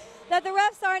concerned that the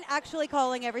refs aren't actually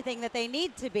calling everything that they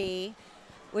need to be,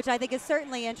 which I think is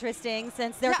certainly interesting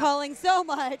since they're calling so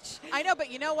much. I know,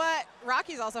 but you know what?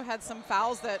 Rocky's also had some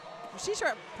fouls that she should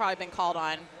have probably been called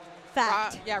on.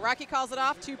 Fact. Yeah, Rocky calls it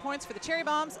off. 2 points for the Cherry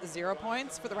Bombs, 0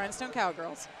 points for the Rhinestone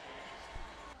Cowgirls.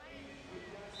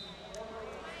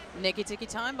 Nikki Tiki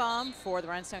Time Bomb for the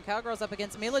Rhinestone Cowgirls up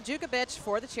against Mila Jukovic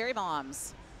for the Cherry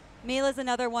Bombs. Mila's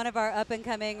another one of our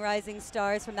up-and-coming rising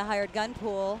stars from the hired gun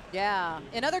pool. Yeah.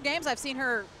 In other games, I've seen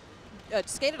her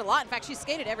skated a lot. In fact, she's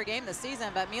skated every game this season,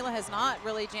 but Mila has not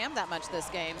really jammed that much this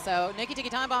game. So Nikki Tiki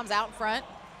Time Bomb's out in front.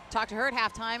 Talked to her at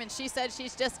halftime, and she said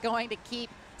she's just going to keep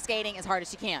skating as hard as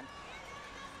she can.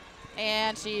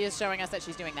 And she is showing us that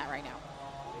she's doing that right now.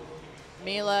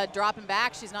 Mila dropping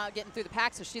back. She's not getting through the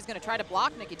pack, so she's going to try to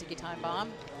block Nikki Tiki Time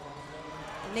Bomb.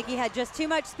 Nikki had just too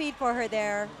much speed for her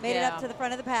there. Made it up to the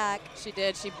front of the pack. She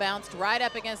did. She bounced right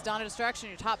up against Donna Destruction,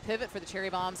 your top pivot for the Cherry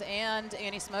Bombs, and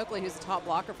Annie Smokley, who's the top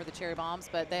blocker for the Cherry Bombs,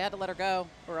 but they had to let her go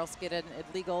or else get an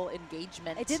illegal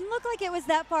engagement. It didn't look like it was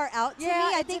that far out to me.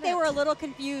 I think they were a little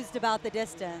confused about the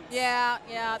distance. Yeah.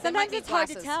 Sometimes it's hard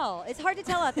to tell. It's hard to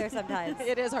tell out there sometimes.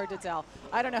 It is hard to tell.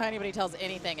 I don't know how anybody tells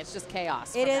anything. It's just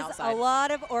chaos. It is a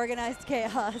lot of organized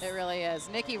chaos. It really is.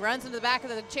 Nikki runs into the back of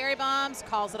the Cherry Bombs,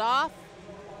 calls it off.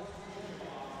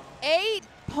 8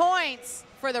 points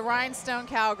for the Rhinestone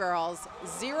Cowgirls,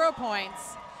 0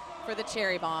 points for the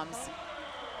Cherry Bombs.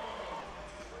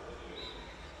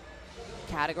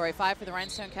 Category 5 for the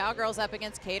Rhinestone Cowgirls up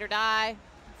against Kate or Die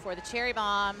for the Cherry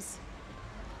Bombs.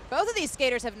 Both of these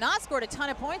skaters have not scored a ton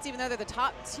of points, even though they're the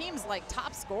top teams, like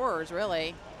top scorers,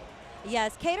 really.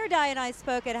 Yes, Kate or Die and I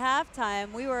spoke at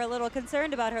halftime. We were a little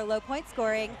concerned about her low point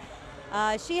scoring.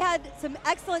 She had some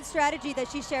excellent strategy that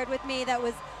she shared with me that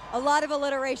was a lot of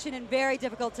alliteration and very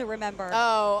difficult to remember.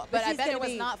 Oh, but I bet it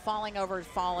was not falling over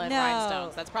fallen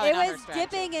rhinestones. That's probably not her strategy. It was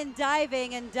dipping and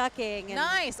diving and ducking. And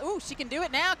nice. Ooh, she can do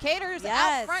it now. Cater's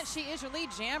out front. She is your lead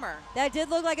jammer. That did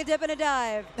look like a dip and a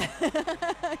dive.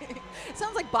 It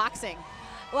sounds like boxing.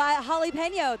 Well, Holly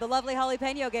Peño, the lovely Holly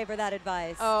Peño gave her that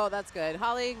advice. Oh, that's good.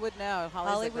 Holly would know.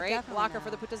 Holly's a great blocker for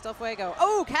the Putas del Fuego.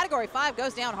 Oh, Category 5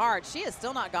 goes down hard. She has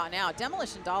still not gotten out.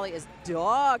 Demolition Dolly is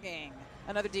dogging.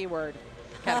 Another D word.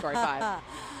 Category 5.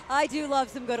 I do love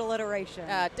some good alliteration.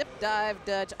 Dip, dive,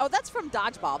 dodge. Oh, that's from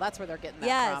Dodgeball. That's where they're getting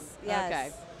that from.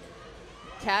 Yes.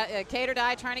 Okay. Kate or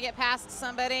Die trying to get past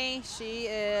somebody. She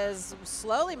is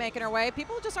slowly making her way.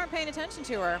 People just aren't paying attention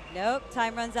to her. Nope.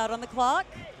 Time runs out on the clock.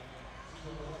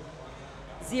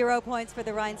 0 points for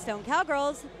the Rhinestone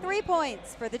Cowgirls. 3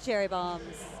 points for the Cherry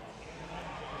Bombs.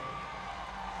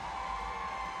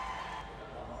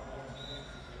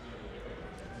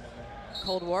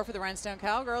 Cold War for the Rhinestone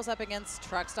Cowgirls up against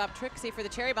Truck Stop Trixie for the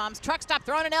Cherry Bombs. Truck Stop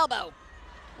throwing an elbow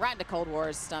right into Cold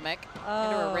War's stomach, into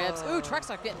her ribs. Ooh, Truck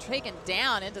Stop getting taken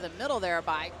down into the middle there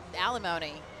by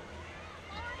Alimony.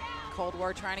 Cold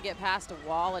War trying to get past a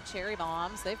wall of Cherry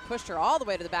Bombs. They've pushed her all the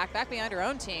way to the back behind her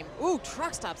own team. Ooh,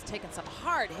 Truck Stop's taking some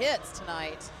hard hits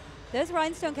tonight. Those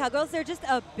Rhinestone Cowgirls, they're just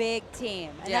a big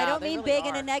team. And I don't mean big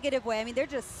in a negative way. I mean, they're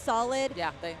just solid,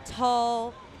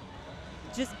 tall,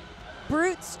 just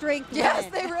brute strength. Yes,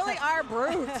 they really are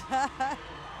brute.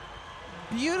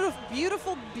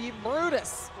 Beautiful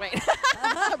Brutus. Wait.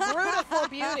 Brutiful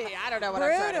beauty. I don't know what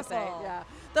I'm trying to say. Yeah.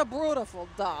 The brutiful,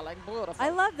 darling. Brutiful. I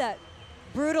love that.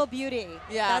 Brutal beauty.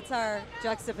 Yeah. That's our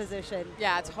juxtaposition.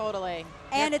 Yeah, totally.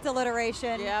 And it's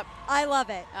alliteration. Yep. I love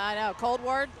it. I know. Cold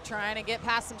War trying to get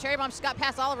past some Cherry Bombs. She's got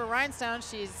past all of her rhinestones.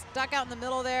 She's stuck out in the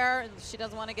middle there, and she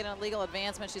doesn't want to get an illegal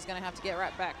advancement. She's going to have to get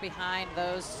right back behind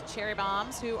those Cherry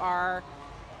Bombs who are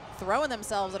throwing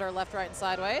themselves at her left, right, and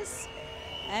sideways.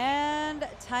 And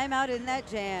timeout in that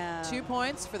jam. 2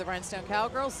 points for the Rhinestone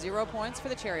Cowgirls, 0 points for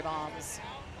the Cherry Bombs.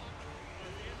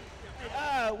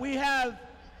 We have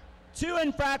 2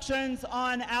 infractions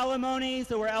on alimony,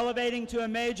 so we're elevating to a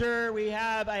major. We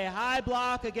have a high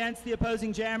block against the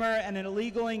opposing jammer and an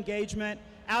illegal engagement,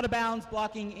 out of bounds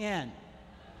blocking in.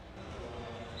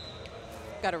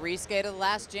 Got a reskate of the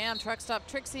last jam. Truck Stop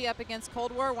Trixie up against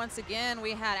Cold War. Once again,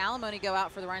 we had alimony go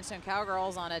out for the Rhinestone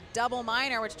Cowgirls on a double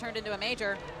minor, which turned into a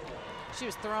major. She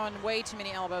was throwing way too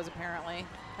many elbows, apparently.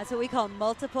 That's what we call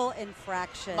multiple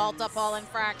infractions. Multiple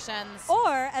infractions.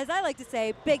 Or, as I like to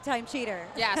say, big-time cheater.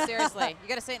 Yeah, seriously. You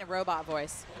got to say it in a robot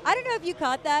voice. I don't know if you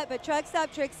caught that, but Truck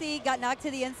Stop Trixie got knocked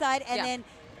to the inside and then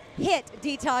hit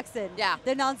D. Toxin,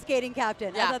 the non-skating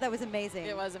captain. I thought that was amazing.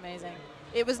 It was amazing.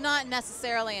 It was not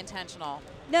necessarily intentional.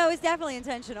 No, it's definitely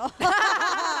intentional.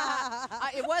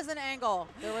 It was an angle.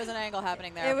 There was an angle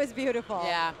happening there. It was beautiful.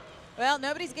 Yeah. Well,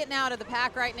 nobody's getting out of the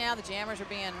pack right now. The jammers are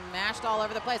being mashed all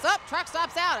over the place. Oh, Truck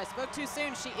Stop's out. I spoke too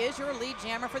soon. She is your lead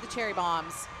jammer for the Cherry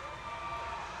Bombs.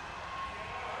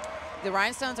 The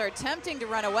Rhinestones are attempting to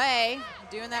run away.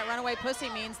 Doing that runaway pussy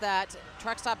means that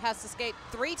Truck Stop has to skate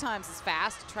 3 times as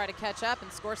fast to try to catch up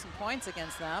and score some points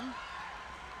against them.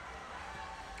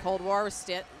 Cold War was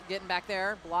getting back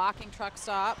there, blocking Truck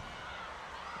Stop.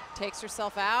 Takes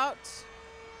herself out.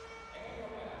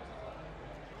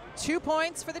 2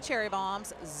 points for the Cherry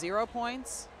Bombs, 0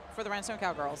 points for the Rhinestone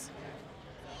Cowgirls.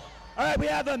 All right, we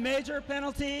have a major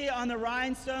penalty on the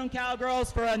Rhinestone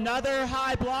Cowgirls for another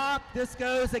high block. This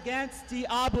goes against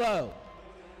Diablo.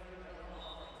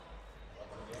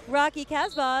 Rocky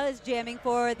Casbah is jamming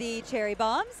for the Cherry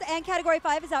Bombs, and Category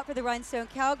 5 is out for the Rhinestone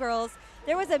Cowgirls.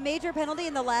 There was a major penalty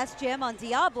in the last jam on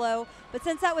Diablo, but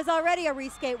since that was already a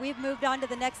reskate, we've moved on to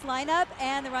the next lineup,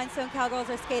 and the Rhinestone Cowgirls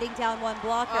are skating down 1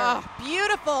 blocker. Oh,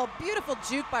 beautiful, beautiful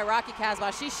juke by Rocky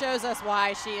Casbah. She shows us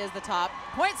why she is the top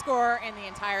point scorer in the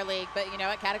entire league. But you know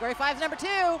what? Category 5 is number 2,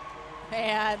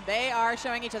 and they are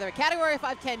showing each other. Category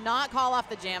 5 cannot call off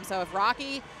the jam, so if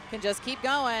Rocky can just keep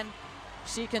going,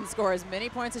 she can score as many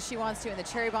points as she wants to, and the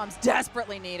Cherry Bombs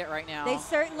desperately need it right now. They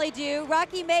certainly do.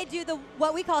 Rocky may do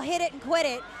what we call hit it and quit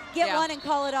it, get one and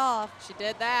call it off. She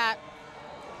did that.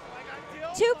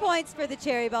 2 points for the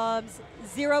Cherry Bombs,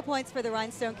 0 points for the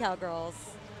Rhinestone Cowgirls.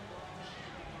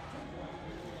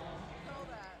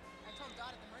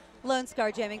 Lone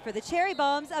Star jamming for the Cherry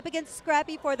Bombs up against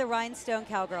Scrappy for the Rhinestone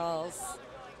Cowgirls.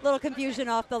 Little confusion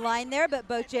off the line there, but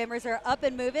both jammers are up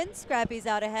and moving. Scrappy's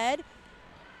out ahead.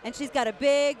 And she's got a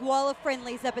big wall of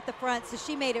friendlies up at the front, so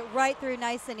she made it right through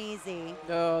nice and easy.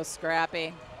 Oh,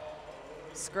 Scrappy.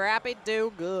 Scrappy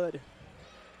do good.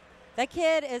 That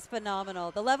kid is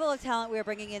phenomenal. The level of talent we are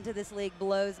bringing into this league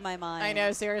blows my mind. I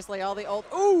know, seriously, all the old,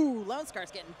 ooh, Lone Scar's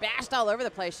getting bashed all over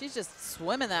the place. She's just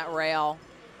swimming that rail.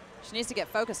 She needs to get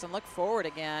focused and look forward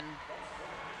again.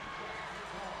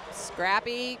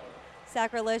 Scrappy.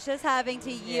 Sacrilegious having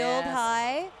to yield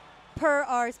high per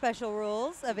our special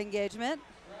rules of engagement.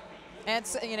 And,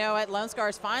 you know, at Lone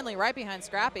Scar's finally right behind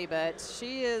Scrappy, but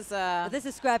she is... this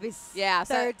is Scrappy's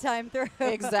third time through.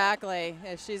 Exactly.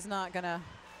 She's not going to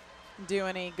do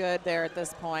any good there at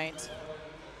this point.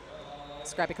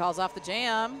 Scrappy calls off the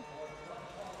jam.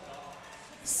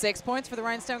 6 points for the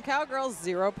Rhinestone Cowgirls,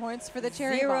 0 points for the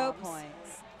Cherry Bombs. 0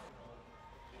 points.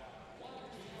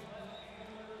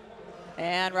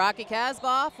 And Rocky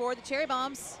Casbah for the Cherry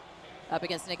Bombs. Up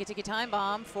against Nikki Tiki Time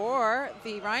Bomb for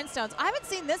the Rhinestones. I haven't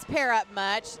seen this pair up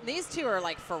much. These two are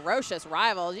like ferocious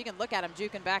rivals. You can look at them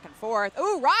juking back and forth.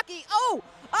 Ooh, Rocky,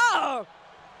 oh!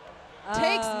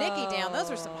 Takes Nikki down. Those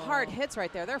are some hard hits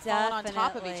right there. They're falling on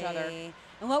top of each other.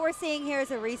 And what we're seeing here is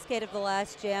a reskate of the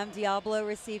last jam. Diablo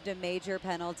received a major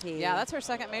penalty. Yeah, that's her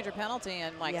second major penalty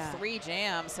in like 3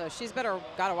 jams, so she's got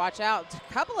to watch out.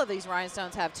 A couple of these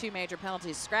Rhinestones have 2 major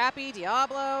penalties. Scrappy,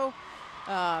 Diablo.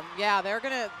 Yeah, they're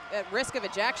going to, at risk of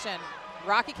ejection.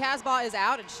 Rocky Casbah is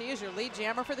out, and she is your lead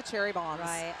jammer for the Cherry Bombs.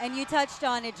 Right, and you touched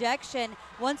on ejection.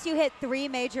 Once you hit 3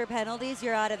 major penalties,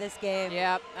 you're out of this game.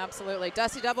 Yep, absolutely.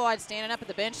 Dusty Double-Eyed standing up at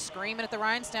the bench, screaming at the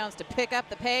Rhinestones to pick up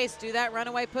the pace, do that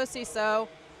runaway pussy, so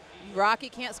Rocky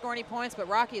can't score any points, but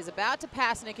Rocky is about to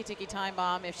pass Nikki Tiki Time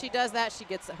Bomb. If she does that, she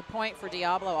gets a point for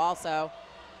Diablo also.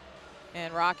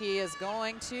 And Rocky is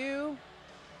going to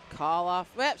call off.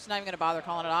 Well, she's not even going to bother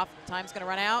calling it off. Time's going to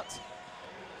run out.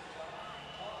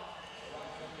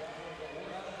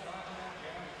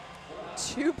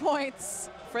 Two points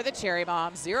for the Cherry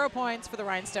Bombs, 0 points for the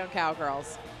Rhinestone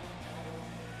Cowgirls.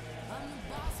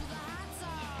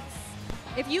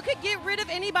 If you could get rid of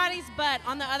anybody's butt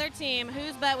on the other team,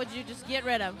 whose butt would you just get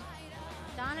rid of?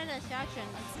 Donna Destruction.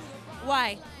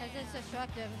 Why? Because it's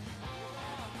destructive.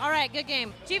 All right, good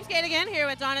game. Cheapskate again here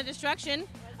with Donna Destruction.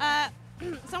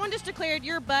 Someone just declared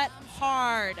your butt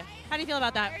hard. How do you feel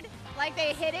about that? Like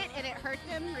they hit it and it hurt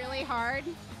them really hard.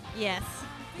 Yes.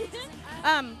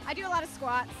 I do a lot of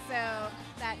squats, so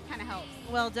that kind of helps.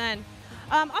 Well done.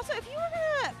 Also, if you were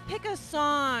going to pick a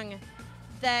song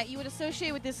that you would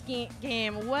associate with this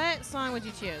game, what song would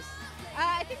you choose?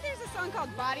 I think there's a song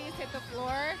called Bodies Hit the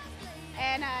Floor,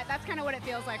 and that's kind of what it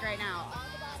feels like right now.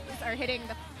 Are hitting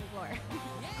the floor.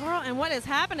 Girl, and what is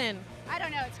happening? I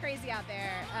don't know. It's crazy out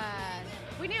there.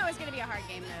 We knew it was going to be a hard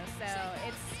game, though, so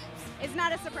it's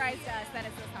not a surprise to us that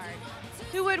it's this hard.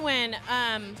 Who would win,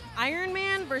 Iron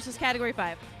Man versus Category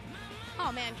 5?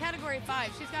 Oh man, Category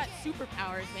 5, she's got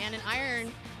superpowers, man. And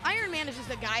Iron Man is just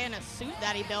a guy in a suit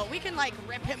that he built. We can like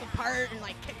rip him apart and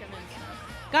like kick him and stuff.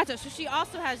 Gotcha. So she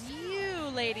also has you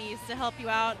ladies to help you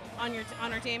out on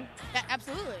her team? Yeah,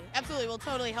 absolutely. Absolutely. We'll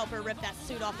totally help her rip that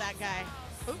suit off that guy.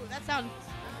 Ooh, that sounds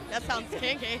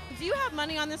kinky. Do you have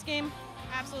money on this game?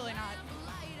 Absolutely not.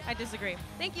 I disagree.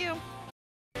 Thank you.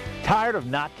 Tired of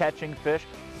not catching fish?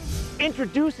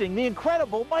 Introducing the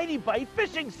incredible Mighty Bite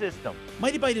fishing system.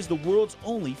 Mighty Bite is the world's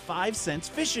only 5-cent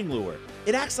fishing lure.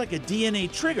 It acts like a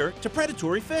DNA trigger to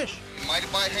predatory fish. Mighty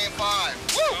Bite hand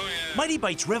 5. Woo! Oh, yeah. Mighty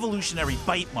Bite's revolutionary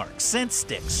bite marks, scent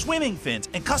sticks, swimming fins,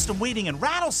 and custom weighting and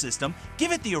rattle system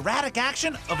give it the erratic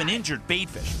action of an injured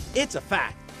baitfish. It's a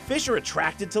fact. Fish are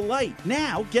attracted to light.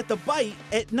 Now get the bite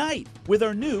at night with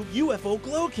our new UFO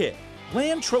Glow Kit.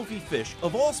 Land trophy fish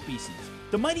of all species.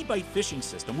 The Mighty Bite fishing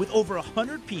system with over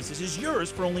 100 pieces is yours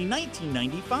for only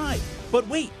 $19.95. But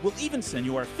wait, we'll even send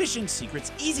you our Fishing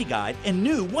Secrets Easy Guide and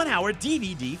new 1-hour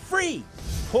DVD free.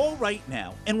 Call right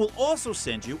now and we'll also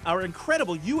send you our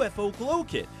incredible UFO Glow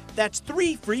Kit. That's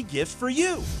 3 free gifts for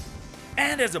you.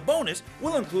 And as a bonus,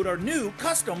 we'll include our new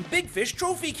custom Big Fish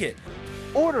Trophy Kit.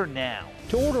 Order now.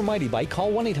 To order Mighty Bite,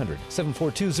 call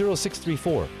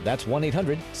 1-800-742-0634. That's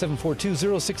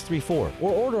 1-800-742-0634.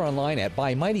 Or order online at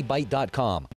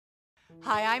buymightybite.com.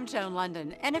 Hi, I'm Joan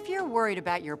London, and if you're worried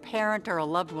about your parent or a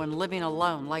loved one living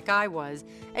alone like I was,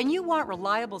 and you want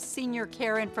reliable senior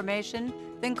care information,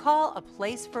 then call A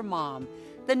Place for Mom,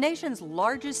 the nation's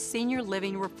largest senior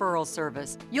living referral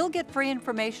service. You'll get free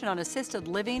information on assisted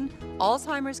living,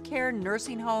 Alzheimer's care,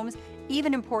 nursing homes,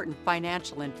 even important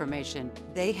financial information.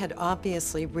 They had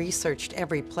obviously researched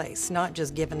every place, not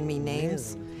just given me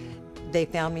names. They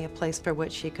found me a place for what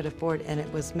she could afford, and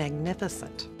it was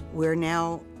magnificent. We're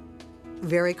now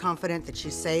very confident that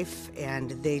she's safe,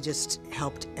 and they just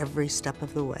helped every step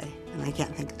of the way, and I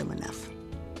can't thank them enough.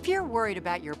 If you're worried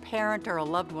about your parent or a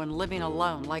loved one living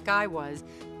alone like I was,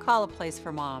 call A Place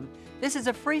for Mom. This is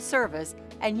a free service,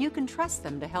 and you can trust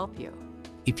them to help you.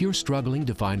 If you're struggling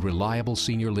to find reliable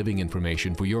senior living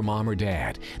information for your mom or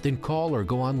dad, then call or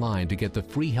go online to get the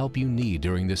free help you need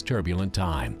during this turbulent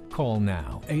time. Call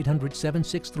now,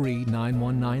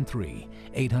 800-763-9193,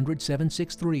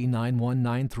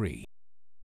 800-763-9193.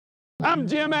 I'm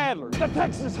Jim Adler, the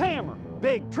Texas Hammer.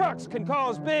 Big trucks can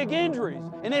cause big injuries,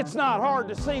 and it's not hard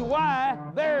to see why.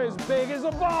 They're as big as a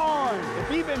barn.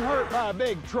 If you've been hurt by a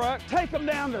big truck, take them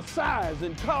down to size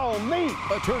and call me.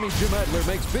 Attorney Jim Adler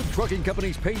makes big trucking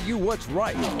companies pay you what's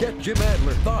right. Get Jim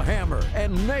Adler, the Hammer,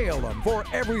 and nail them for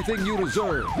everything you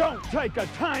deserve. Don't take a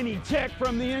tiny check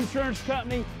from the insurance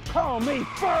company. Call me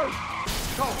first.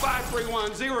 Call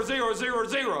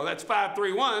 531-0000. That's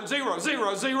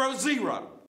 531-0000.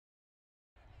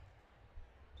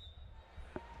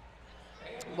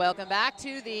 Welcome back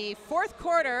to the fourth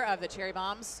quarter of the Cherry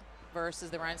Bombs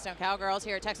versus the Rhinestone Cowgirls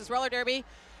here at Texas Roller Derby.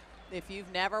 If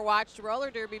you've never watched roller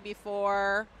derby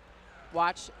before,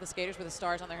 watch the skaters with the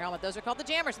stars on their helmet. Those are called the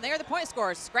jammers, and they are the point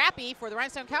scorers. Scrappy for the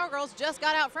Rhinestone Cowgirls just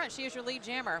got out front. She is your lead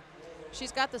jammer.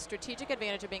 She's got the strategic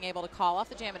advantage of being able to call off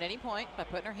the jam at any point by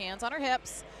putting her hands on her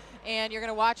hips. And you're going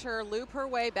to watch her loop her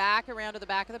way back around to the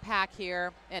back of the pack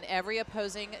here, and every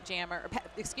opposing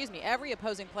every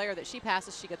opposing player that she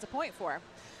passes, she gets a point for.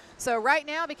 So right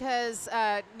now, because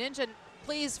Ninja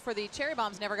Please for the Cherry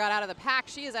Bombs never got out of the pack,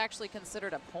 she is actually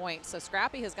considered a point. So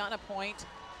Scrappy has gotten a point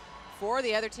for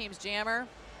the other team's jammer,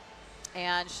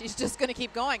 and she's just going to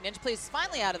keep going. Ninja Please is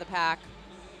finally out of the pack.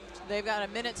 They've got a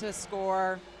minute to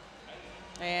score,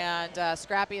 and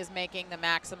Scrappy is making the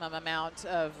maximum amount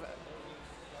of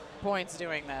points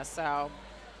doing this. So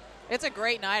it's a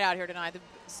great night out here tonight. The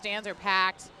stands are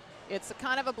packed. It's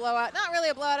kind of a blowout, not really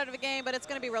a blowout out of a game, but it's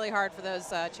going to be really hard for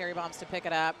those Cherry Bombs to pick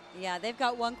it up. Yeah, they've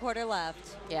got 1 quarter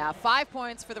left. Yeah, 5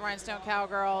 points for the Rhinestone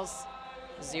Cowgirls,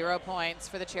 0 points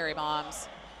for the Cherry Bombs.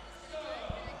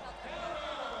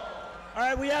 All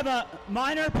right, we have a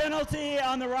minor penalty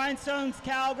on the Rhinestone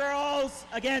Cowgirls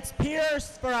against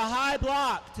Pierce for a high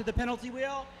block to the penalty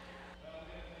wheel.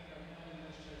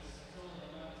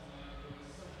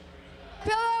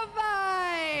 Pillow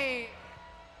fight!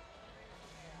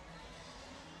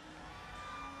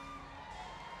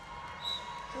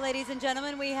 ladies and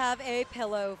gentlemen, we have a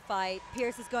pillow fight.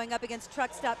 Pierce is going up against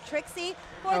Truck Stop Trixie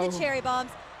for the Cherry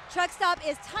Bombs. Truck Stop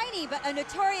is tiny, but a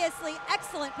notoriously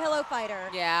excellent pillow fighter.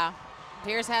 Yeah.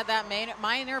 Pierce had that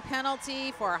minor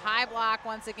penalty for a high block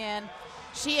once again.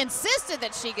 She insisted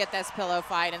that she get this pillow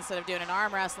fight instead of doing an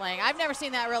arm wrestling. I've never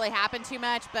seen that really happen too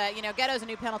much, but, you know, Ghetto's a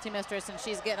new penalty mistress, and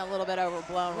she's getting a little bit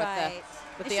overblown with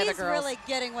the other girls. She's really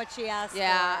getting what she asked for.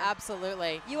 Yeah,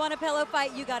 absolutely. You want a pillow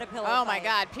fight, you got a pillow fight. Oh, my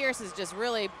God. Pierce is just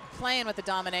really playing with the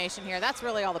domination here. That's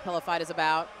really all the pillow fight is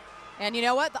about. And you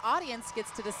know what? The audience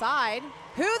gets to decide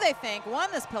who they think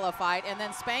won this pillow fight, and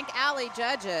then Spank Alley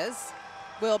judges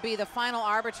will be the final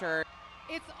arbiter.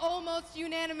 It's almost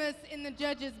unanimous in the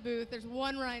judges' booth. There's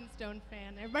one Rhinestone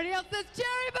fan. Everybody else says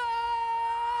Cherry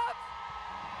Bombs!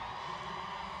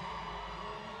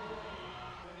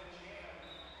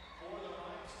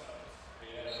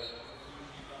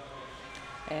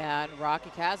 And Rocky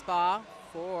Casbah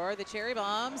for the Cherry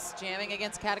Bombs, jamming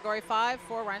against Category 5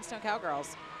 for Rhinestone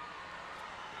Cowgirls.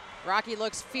 Rocky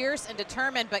looks fierce and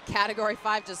determined, but Category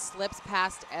 5 just slips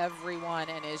past everyone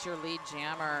and is your lead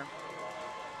jammer.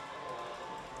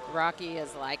 Rocky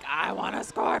is like, I want to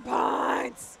score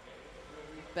points.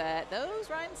 But those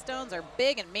Rhinestones are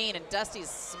big and mean, and Dusty's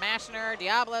smashing her,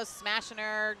 Diablo's smashing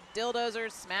her,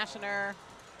 Dildozer's smashing her.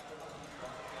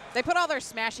 They put all their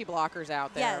smashy blockers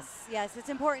out there. Yes, yes. It's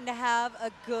important to have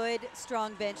a good,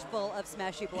 strong bench full of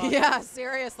smashy blockers. Yeah,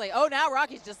 seriously. Oh, now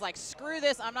Rocky's just like, screw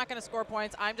this. I'm not going to score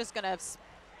points. I'm just going to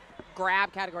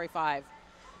grab Category 5.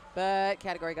 But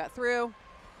Category got through.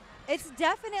 It's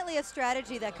definitely a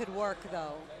strategy that could work,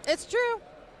 though. It's true.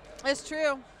 It's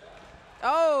true.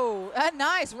 Oh,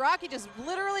 nice. Rocky just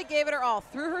literally gave it her all.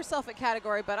 Threw herself at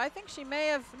Category, but I think she may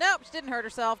have. Nope, she didn't hurt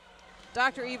herself.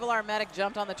 Dr. Evil, our medic,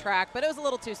 jumped on the track, but it was a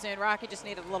little too soon. Rocky just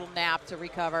needed a little nap to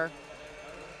recover.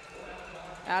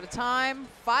 Out of time,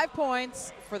 5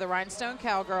 points for the Rhinestone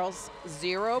Cowgirls,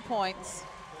 0 points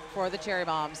for the Cherry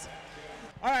Bombs.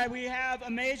 All right, we have a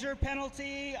major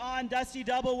penalty on Dusty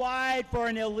Double Wide for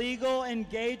an illegal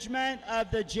engagement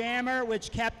of the jammer, which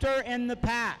kept her in the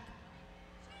pack.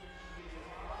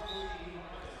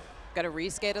 Got a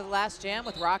reskate of the last jam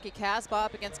with Rocky Casbah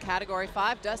up against Category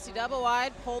 5. Dusty Double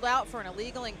Wide pulled out for an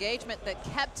illegal engagement that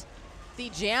kept the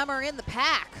jammer in the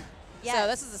pack. Yes. So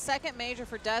this is the second major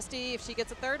for Dusty. If she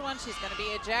gets a third one, she's going to be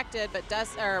ejected, but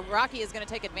Rocky is going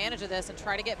to take advantage of this and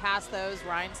try to get past those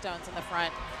Rhinestones in the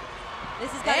front.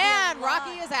 This is and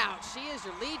Rocky is out. She is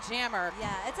your lead jammer.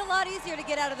 Yeah, it's a lot easier to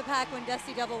get out of the pack when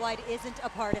Dusty Double Wide isn't a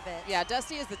part of it. Yeah,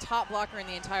 Dusty is the top blocker in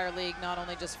the entire league, not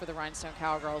only just for the Rhinestone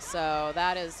Cowgirls, so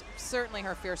that is certainly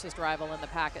her fiercest rival in the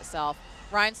pack itself.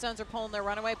 Rhinestones are pulling their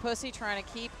runaway pussy, trying to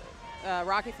keep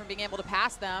Rocky from being able to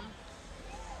pass them.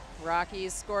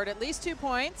 Rocky's scored at least 2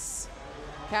 points.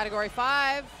 Category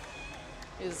 5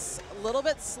 is a little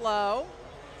bit slow.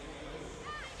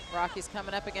 Rocky's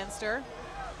coming up against her.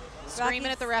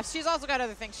 Screaming at the refs. She's also got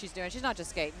other things she's doing. She's not just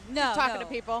skating. No, she's talking to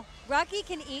people. Rocky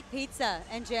can eat pizza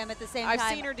and jam at the same time.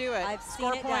 I've seen her do it. I've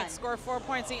score seen it points. done. Score 4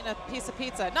 points eating a piece of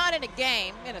pizza. Not in a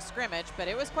game, in a scrimmage, but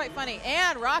it was quite funny.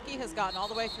 And Rocky has gotten all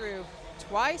the way through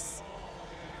twice.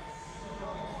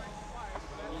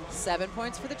 7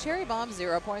 points for the Cherry Bomb,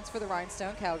 0 points for the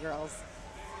Rhinestone Cowgirls.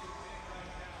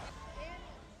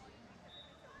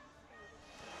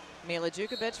 Mila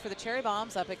Jukovic for the Cherry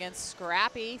Bombs up against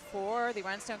Scrappy for the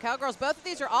Rhinestone Cowgirls. Both of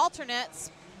these are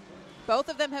alternates. Both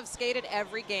of them have skated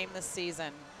every game this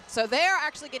season. So they are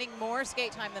actually getting more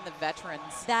skate time than the veterans.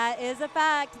 That is a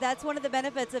fact. That's one of the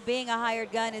benefits of being a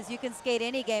hired gun is you can skate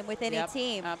any game with any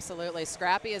team. Absolutely.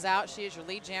 Scrappy is out. She is your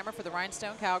lead jammer for the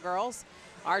Rhinestone Cowgirls.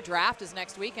 Our draft is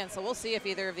next weekend, so we'll see if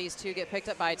either of these two get picked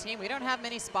up by a team. We don't have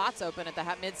many spots open at the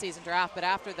mid-season draft, but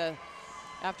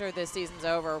after this season's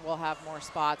over, we'll have more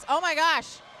spots. Oh my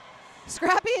gosh,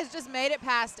 Scrappy has just made it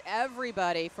past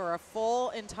everybody for a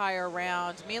full entire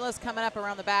round. Mila's coming up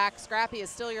around the back. Scrappy is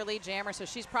still your lead jammer, so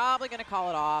she's probably going to call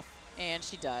it off, and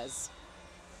she does.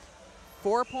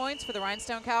 4 points for the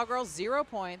Rhinestone Cowgirls, 0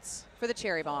 points for the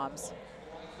Cherry Bombs.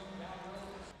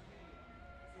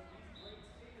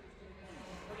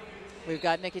 We've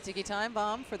got Nikki Tiki Time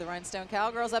Bomb for the Rhinestone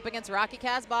Cowgirls up against Rocky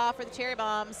Casbah for the Cherry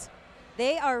Bombs.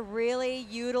 They are really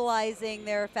utilizing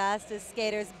their fastest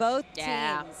skaters, both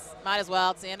teams. Might as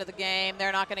well. It's the end of the game.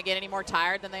 They're not going to get any more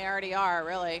tired than they already are,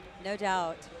 really. No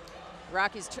doubt.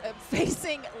 Rocky's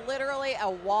facing literally a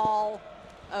wall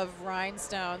of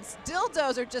Rhinestones.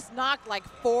 Dildos are just knocked like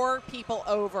 4 people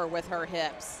over with her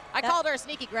hips. I called her a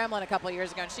sneaky gremlin a couple of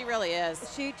years ago, and she really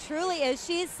is. She truly is.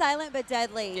 She's silent but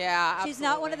deadly. Yeah, absolutely. She's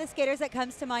not one of the skaters that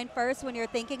comes to mind first when you're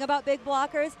thinking about big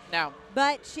blockers. No.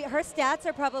 But her stats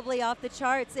are probably off the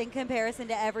charts in comparison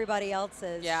to everybody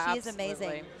else's. Yeah, She's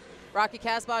amazing. Rocky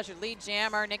Casbah is your lead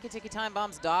jammer. Nikki Tiki Time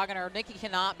Bomb's dogging her. Nikki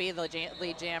cannot be the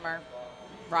lead jammer.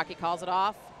 Rocky calls it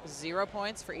off. 0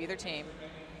 points for either team.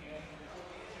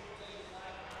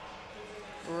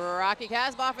 Rocky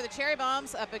Casbah for the Cherry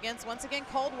Bombs up against, once again,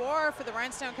 Cold War for the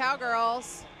Rhinestone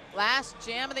Cowgirls. Last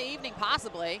jam of the evening,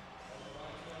 possibly.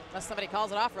 Unless somebody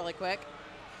calls it off really quick.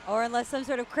 Or unless some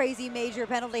sort of crazy major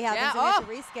penalty happens and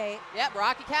we have to reskate. Yep,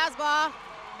 Rocky Casbah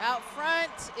out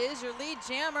front is your lead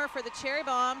jammer for the Cherry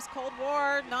Bombs. Cold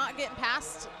War not getting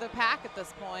past the pack at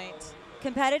this point.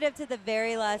 Competitive to the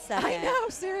very last second. I know,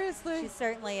 seriously. She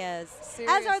certainly is. Seriously.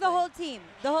 As are the whole team.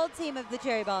 The whole team of the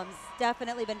Cherry Bombs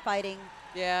definitely been fighting.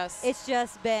 Yes. It's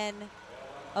just been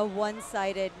a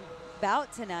one-sided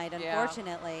bout tonight,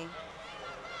 unfortunately.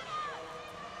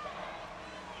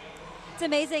 It's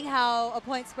amazing how a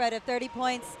point spread of 30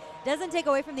 points doesn't take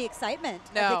away from the excitement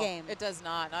of the game. It does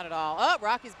not at all. Oh,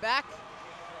 Rocky's back.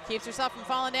 Keeps herself from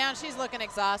falling down. She's looking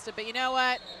exhausted, but you know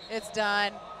what? It's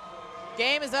done.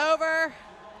 Game is over.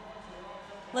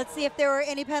 Let's see if there were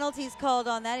any penalties called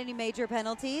on that, any major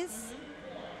penalties.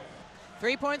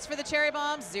 3 points for the Cherry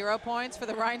Bombs, 0 points for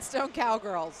the Rhinestone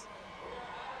Cowgirls.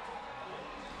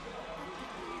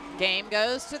 Game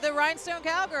goes to the Rhinestone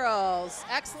Cowgirls.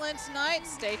 Excellent tonight.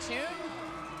 Stay tuned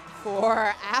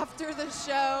for after the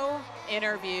show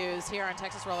interviews here on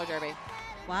Texas Roller Derby.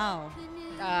 Wow.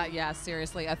 Yeah,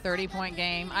 seriously, a 30-point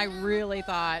game. I really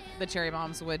thought the Cherry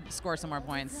Bombs would score some more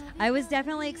points. I was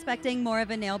definitely expecting more of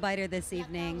a nail-biter this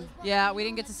evening. Yeah, we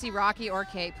didn't get to see Rocky or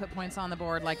Kate put points on the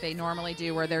board like they normally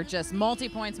do, where they're just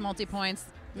multi-points, multi-points.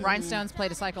 Rhinestones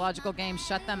played a psychological game,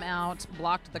 shut them out,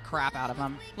 blocked the crap out of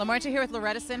them. LaMarcha here with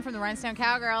Loretta Sin from the Rhinestone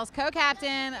Cowgirls,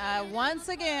 co-captain. Once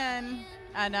again,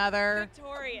 another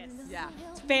victorious. Yeah.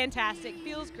 It's fantastic.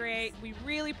 Feels great. We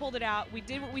really pulled it out. We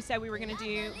did what we said we were going to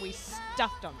do. We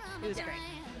stuffed them. It was great.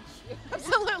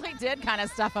 Absolutely did kind of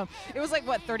stuff them. It was like,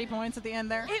 what, 30 points at the end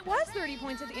there? It was 30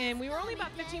 points at the end. We were only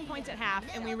about 15 points at half,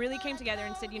 and we really came together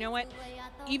and said, you know what?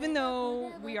 Even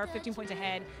though we are 15 points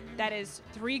ahead, that is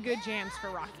 3 good jams for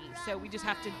Rocky. So we just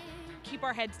have to keep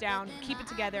our heads down, keep it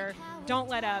together, don't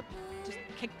let up, just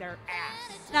kick their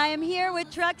ass. I am here with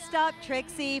Truck Stop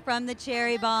Trixie from the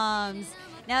Cherry Bombs.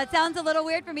 Now, it sounds a little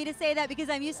weird for me to say that because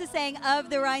I'm used to saying of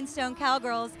the Rhinestone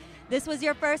Cowgirls. This was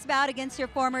your first bout against your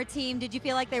former team. Did you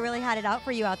feel like they really had it out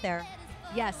for you out there?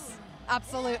 Yes,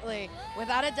 absolutely.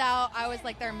 Without a doubt, I was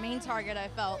like their main target, I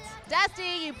felt.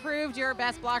 Dusty, you proved your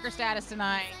best blocker status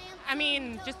tonight. I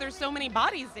mean, just there's so many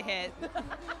bodies to hit.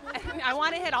 I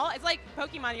want to hit all. It's like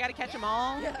Pokemon. You got to catch them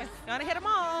all. Yes. You got to hit them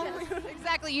all. Yes,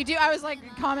 exactly. You do. I was like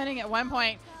commenting at one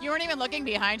point. You weren't even looking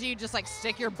behind you. You just like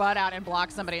stick your butt out and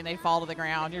block somebody, and they fall to the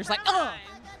ground. You're just like, oh.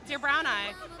 It's your brown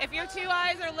eye. If your 2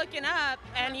 eyes are looking up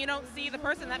and you don't see the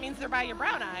person, that means they're by your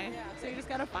brown eye. Yeah. So you just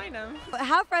got to find them.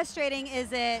 How frustrating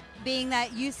is it being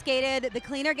that you skated the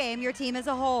cleaner game, your team as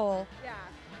a whole? Yeah.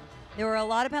 There were a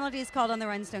lot of penalties called on the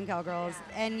Rhinestone Cowgirls,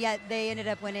 and yet they ended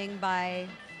up winning by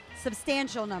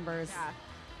substantial numbers. Yeah.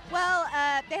 Well,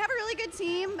 they have a really good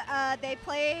team. They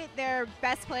play their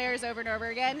best players over and over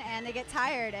again, and they get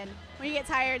tired. And when you get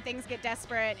tired, things get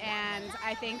desperate, and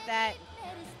I think that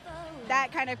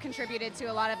kind of contributed to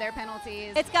a lot of their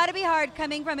penalties. It's got to be hard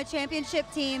coming from a championship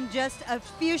team just a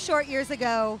few short years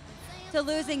ago to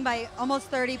losing by almost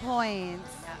 30 points.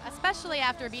 Yeah, especially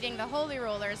after beating the Holy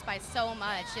Rollers by so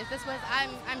much. If this was,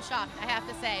 I'm shocked, I have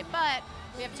to say. But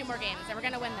we have 2 more games, and we're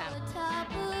going to win them.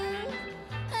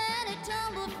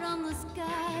 From the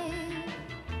sky,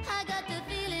 I got the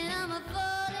feeling I'm a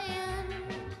falling.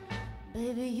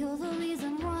 Baby, you're the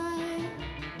reason why.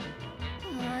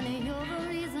 Honey, you're the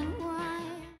reason why.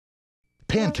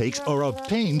 Pancakes are a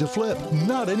pain to flip.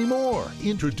 Not anymore.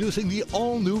 Introducing the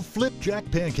all-new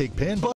Flipjack Pancake Pan.